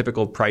couple of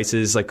typical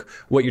prices, like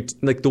what you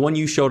like the one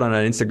you showed on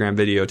an Instagram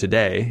video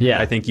today?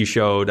 I think you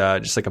showed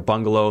just like a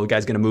bungalow. The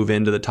guy's going to move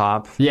into the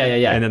top.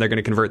 And then they're going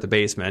to convert the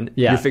basement.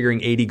 You're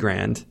figuring 80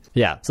 grand.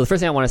 So the first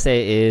thing I want to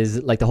say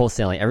is like the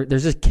wholesaling.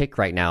 There's this kick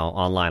right now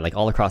online, like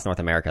all across North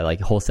America.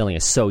 Like wholesaling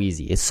is so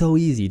easy. It's so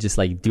easy. Just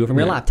like do it from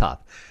your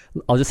laptop.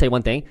 I'll just say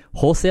one thing.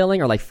 Wholesaling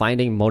or like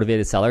finding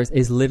motivated sellers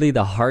is literally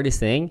the hardest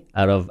thing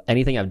out of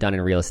anything I've done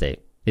in real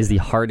estate. Is the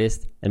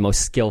hardest and most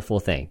skillful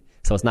thing.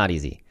 So it's not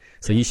easy.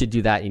 So you should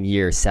do that in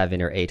year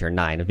 7 or 8 or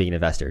 9 of being an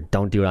investor.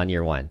 Don't do it on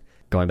year 1.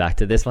 Going back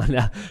to this one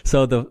now.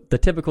 So the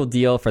typical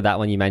deal for that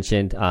one you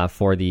mentioned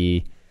for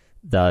the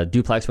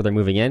duplex where they're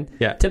moving in.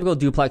 Typical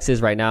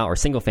duplexes right now, or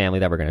single family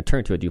that we're going to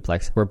turn to a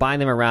duplex, we're buying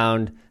them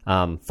around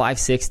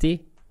 $560,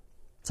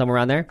 somewhere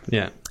around there.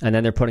 And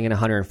then they're putting in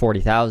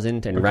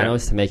 $140,000 in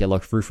renos to make it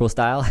look fruitful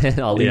style and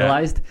all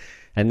legalized.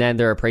 And then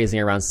they're appraising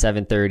around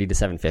 $730 to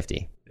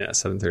 $750.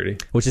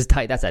 $730. Which is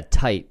tight. That's a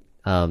tight.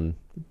 It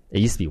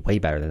used to be way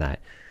better than that.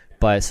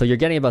 But so you're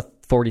getting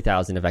about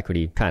 $40,000 of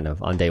equity kind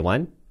of on day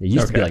one. It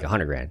used to be like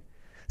 $100,000.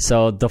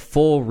 So the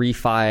full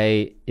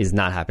refi is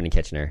not happening in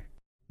Kitchener.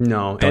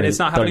 No, and it's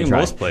not happening in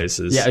most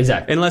places.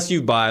 Exactly. Unless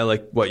you buy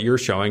like what you're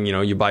showing,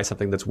 you buy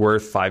something that's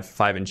worth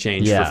five and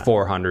change for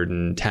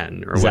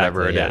 410 or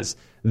whatever it is.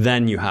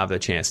 Then you have the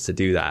chance to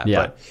do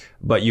that.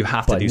 But you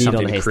have to do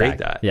something to create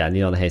that. Yeah,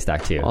 needle in the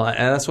haystack too. Well, and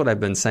that's what I've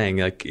been saying.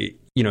 Like,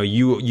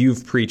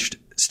 you've preached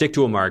stick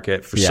to a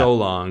market for so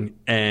long,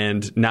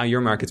 and now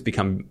your market's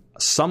become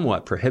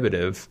somewhat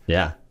prohibitive.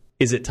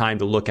 Is it time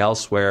to look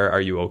elsewhere?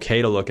 Are you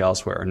okay to look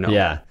elsewhere or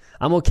no?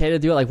 I'm okay to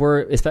do it. Like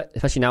we're,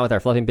 especially now with our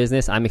flipping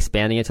business, I'm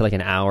expanding it to like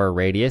an hour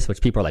radius, which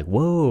people are like,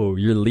 whoa,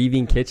 you're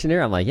leaving Kitchener?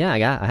 I'm like, yeah,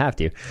 I have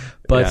to.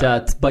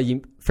 But,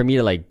 for me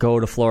to like go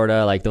to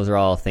Florida, like those are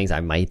all things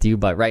I might do.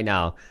 But right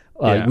now,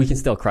 we can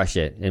still crush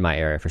it in my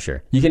area for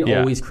sure. You can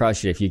always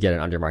crush it if you get an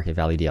under market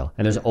value deal.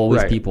 And there's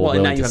always people willing to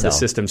sell. Well, and now you have the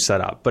system set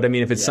up. But I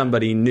mean, if it's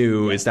somebody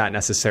new, is that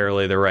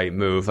necessarily the right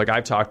move? Like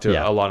I've talked to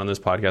a lot on this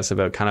podcast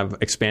about kind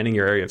of expanding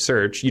your area of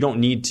search. You don't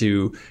need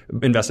to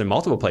invest in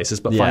multiple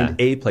places, but find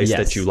a place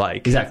that you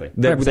like. Exactly.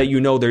 That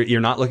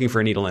you're not looking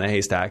for a needle in a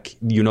haystack.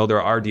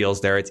 There are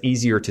deals there. It's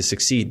easier to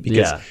succeed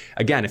because,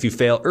 again, if you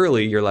fail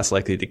early, you're less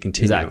likely to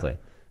continue. Exactly.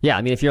 Yeah.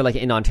 I mean, if you're like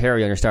in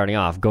Ontario and you're starting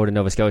off, go to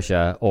Nova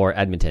Scotia or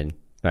Edmonton.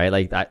 Right,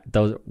 like that,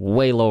 those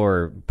way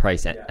lower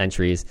price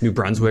entries. New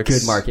Brunswick,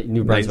 good market.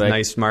 New Brunswick,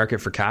 nice market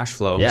for cash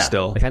flow.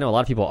 Still, like I know a lot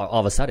of people all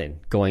of a sudden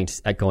going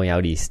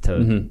out east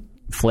to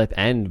flip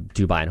and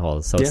do buy and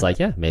hold. So it's like,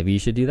 maybe you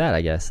should do that.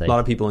 I guess like, a lot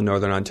of people in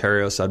Northern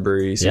Ontario,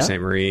 Sudbury, Sault Ste.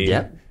 Marie.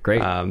 Yeah,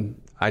 great.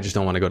 I just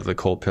don't want to go to the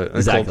cold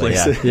place.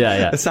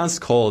 It sounds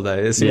cold.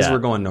 As soon as we're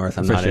going north,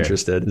 I'm not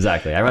interested.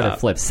 Exactly. I'd rather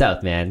flip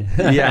south, man.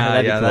 Cool.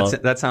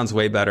 That sounds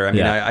way better. I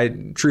mean, I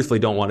truthfully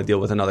don't want to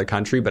deal with another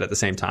country, but at the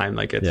same time,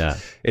 like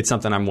it's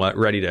something I'm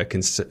ready to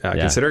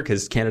consider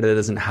because Canada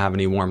doesn't have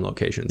any warm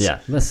locations.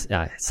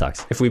 It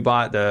sucks. If we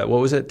bought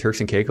Turks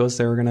and Caicos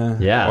they were gonna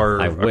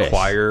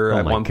acquire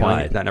at one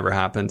point, that never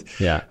happened.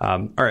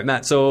 All right,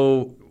 Matt.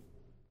 So,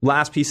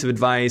 last piece of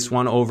advice,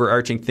 one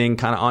overarching thing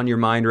kind of on your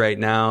mind right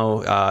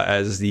now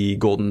as the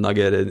golden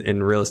nugget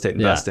in real estate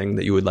investing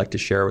that you would like to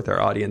share with our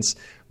audience,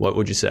 what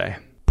would you say?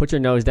 Put your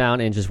nose down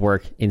and just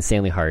work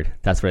insanely hard.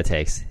 That's what it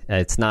takes.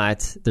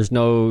 There's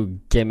no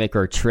gimmick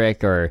or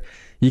trick, or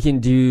you can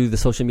do the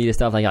social media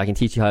stuff. Like I can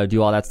teach you how to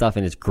do all that stuff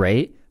and it's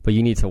great, but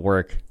you need to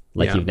work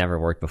like you've never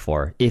worked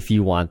before if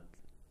you want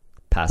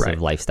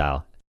passive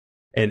lifestyle.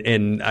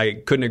 And I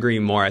couldn't agree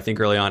more. I think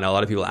early on, a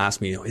lot of people asked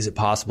me, is it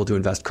possible to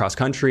invest cross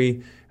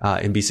country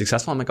and be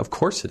successful? I'm like, of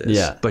course it is.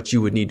 Yeah. But you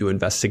would need to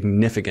invest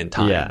significant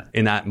time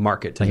in that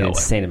market to like know an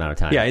insane amount of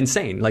time. Yeah,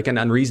 insane. Like an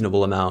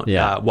unreasonable amount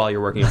while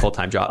you're working a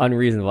full-time job.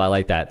 Unreasonable. I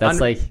like that. That's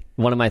like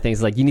one of my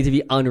things. Like you need to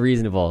be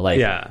unreasonable.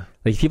 Like,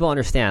 like people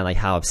understand like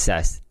how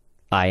obsessed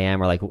I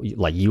am, or like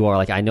you are.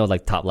 Like I know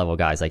like top level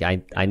guys. Like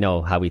I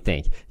know how we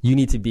think. You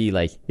need to be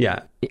like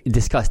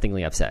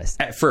disgustingly obsessed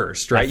at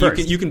first, right? At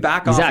first. You can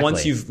back off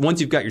once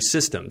you've got your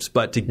systems,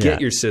 but to get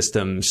your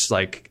systems,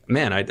 like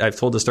man, I've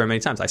told this story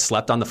many times. I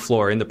slept on the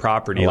floor in the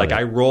property. Like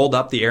I rolled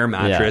up the air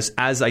mattress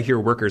as I hear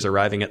workers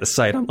arriving at the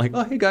site. I'm like,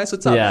 oh hey guys,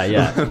 what's up?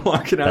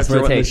 Walking out. That's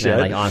what it takes, man.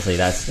 Like honestly,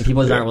 that's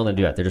people aren't willing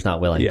to do it. They're just not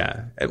willing.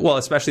 Yeah. Well,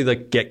 especially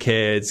like get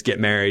kids,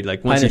 get married.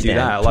 Like once you do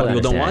that, a lot of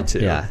people don't want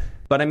to. Yeah.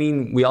 But I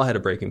mean, we all had a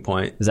breaking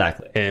point.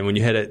 Exactly. And when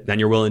you hit it, then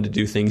you're willing to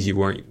do things you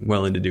weren't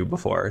willing to do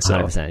before. So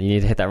 100%. You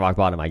need to hit that rock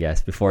bottom, I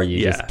guess, before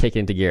you just kick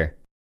into gear.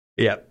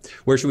 Yeah.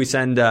 Where should we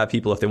send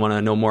people if they want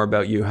to know more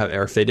about you,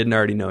 or if they didn't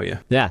already know you?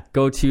 Yeah.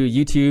 Go to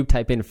YouTube,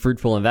 type in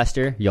Fruitful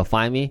Investor. You'll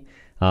find me.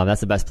 That's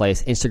the best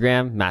place.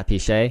 Instagram, Matt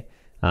Piche.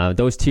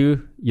 Those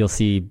two, you'll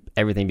see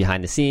everything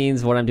behind the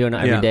scenes, what I'm doing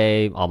every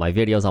day, all my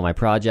videos, all my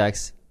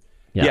projects.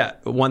 Yeah.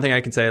 One thing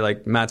I can say,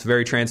 like Matt's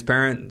very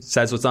transparent,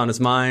 says what's on his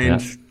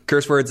mind.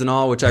 Curse words and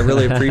all, which I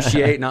really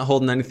appreciate, not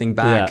holding anything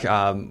back.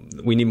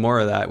 We need more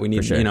of that. We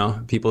need,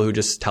 people who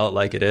just tell it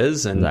like it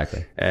is. And,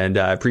 and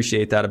I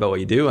appreciate that about what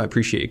you do. I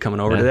appreciate you coming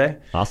over today.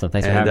 Awesome.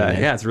 Thanks for having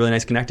me. Yeah, it's really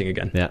nice connecting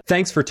again. Yeah.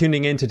 Thanks for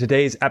tuning in to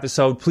today's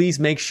episode. Please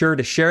make sure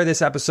to share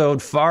this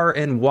episode far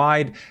and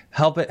wide.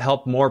 Help it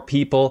help more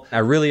people. I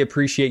really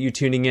appreciate you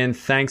tuning in.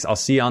 Thanks. I'll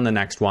see you on the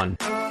next one.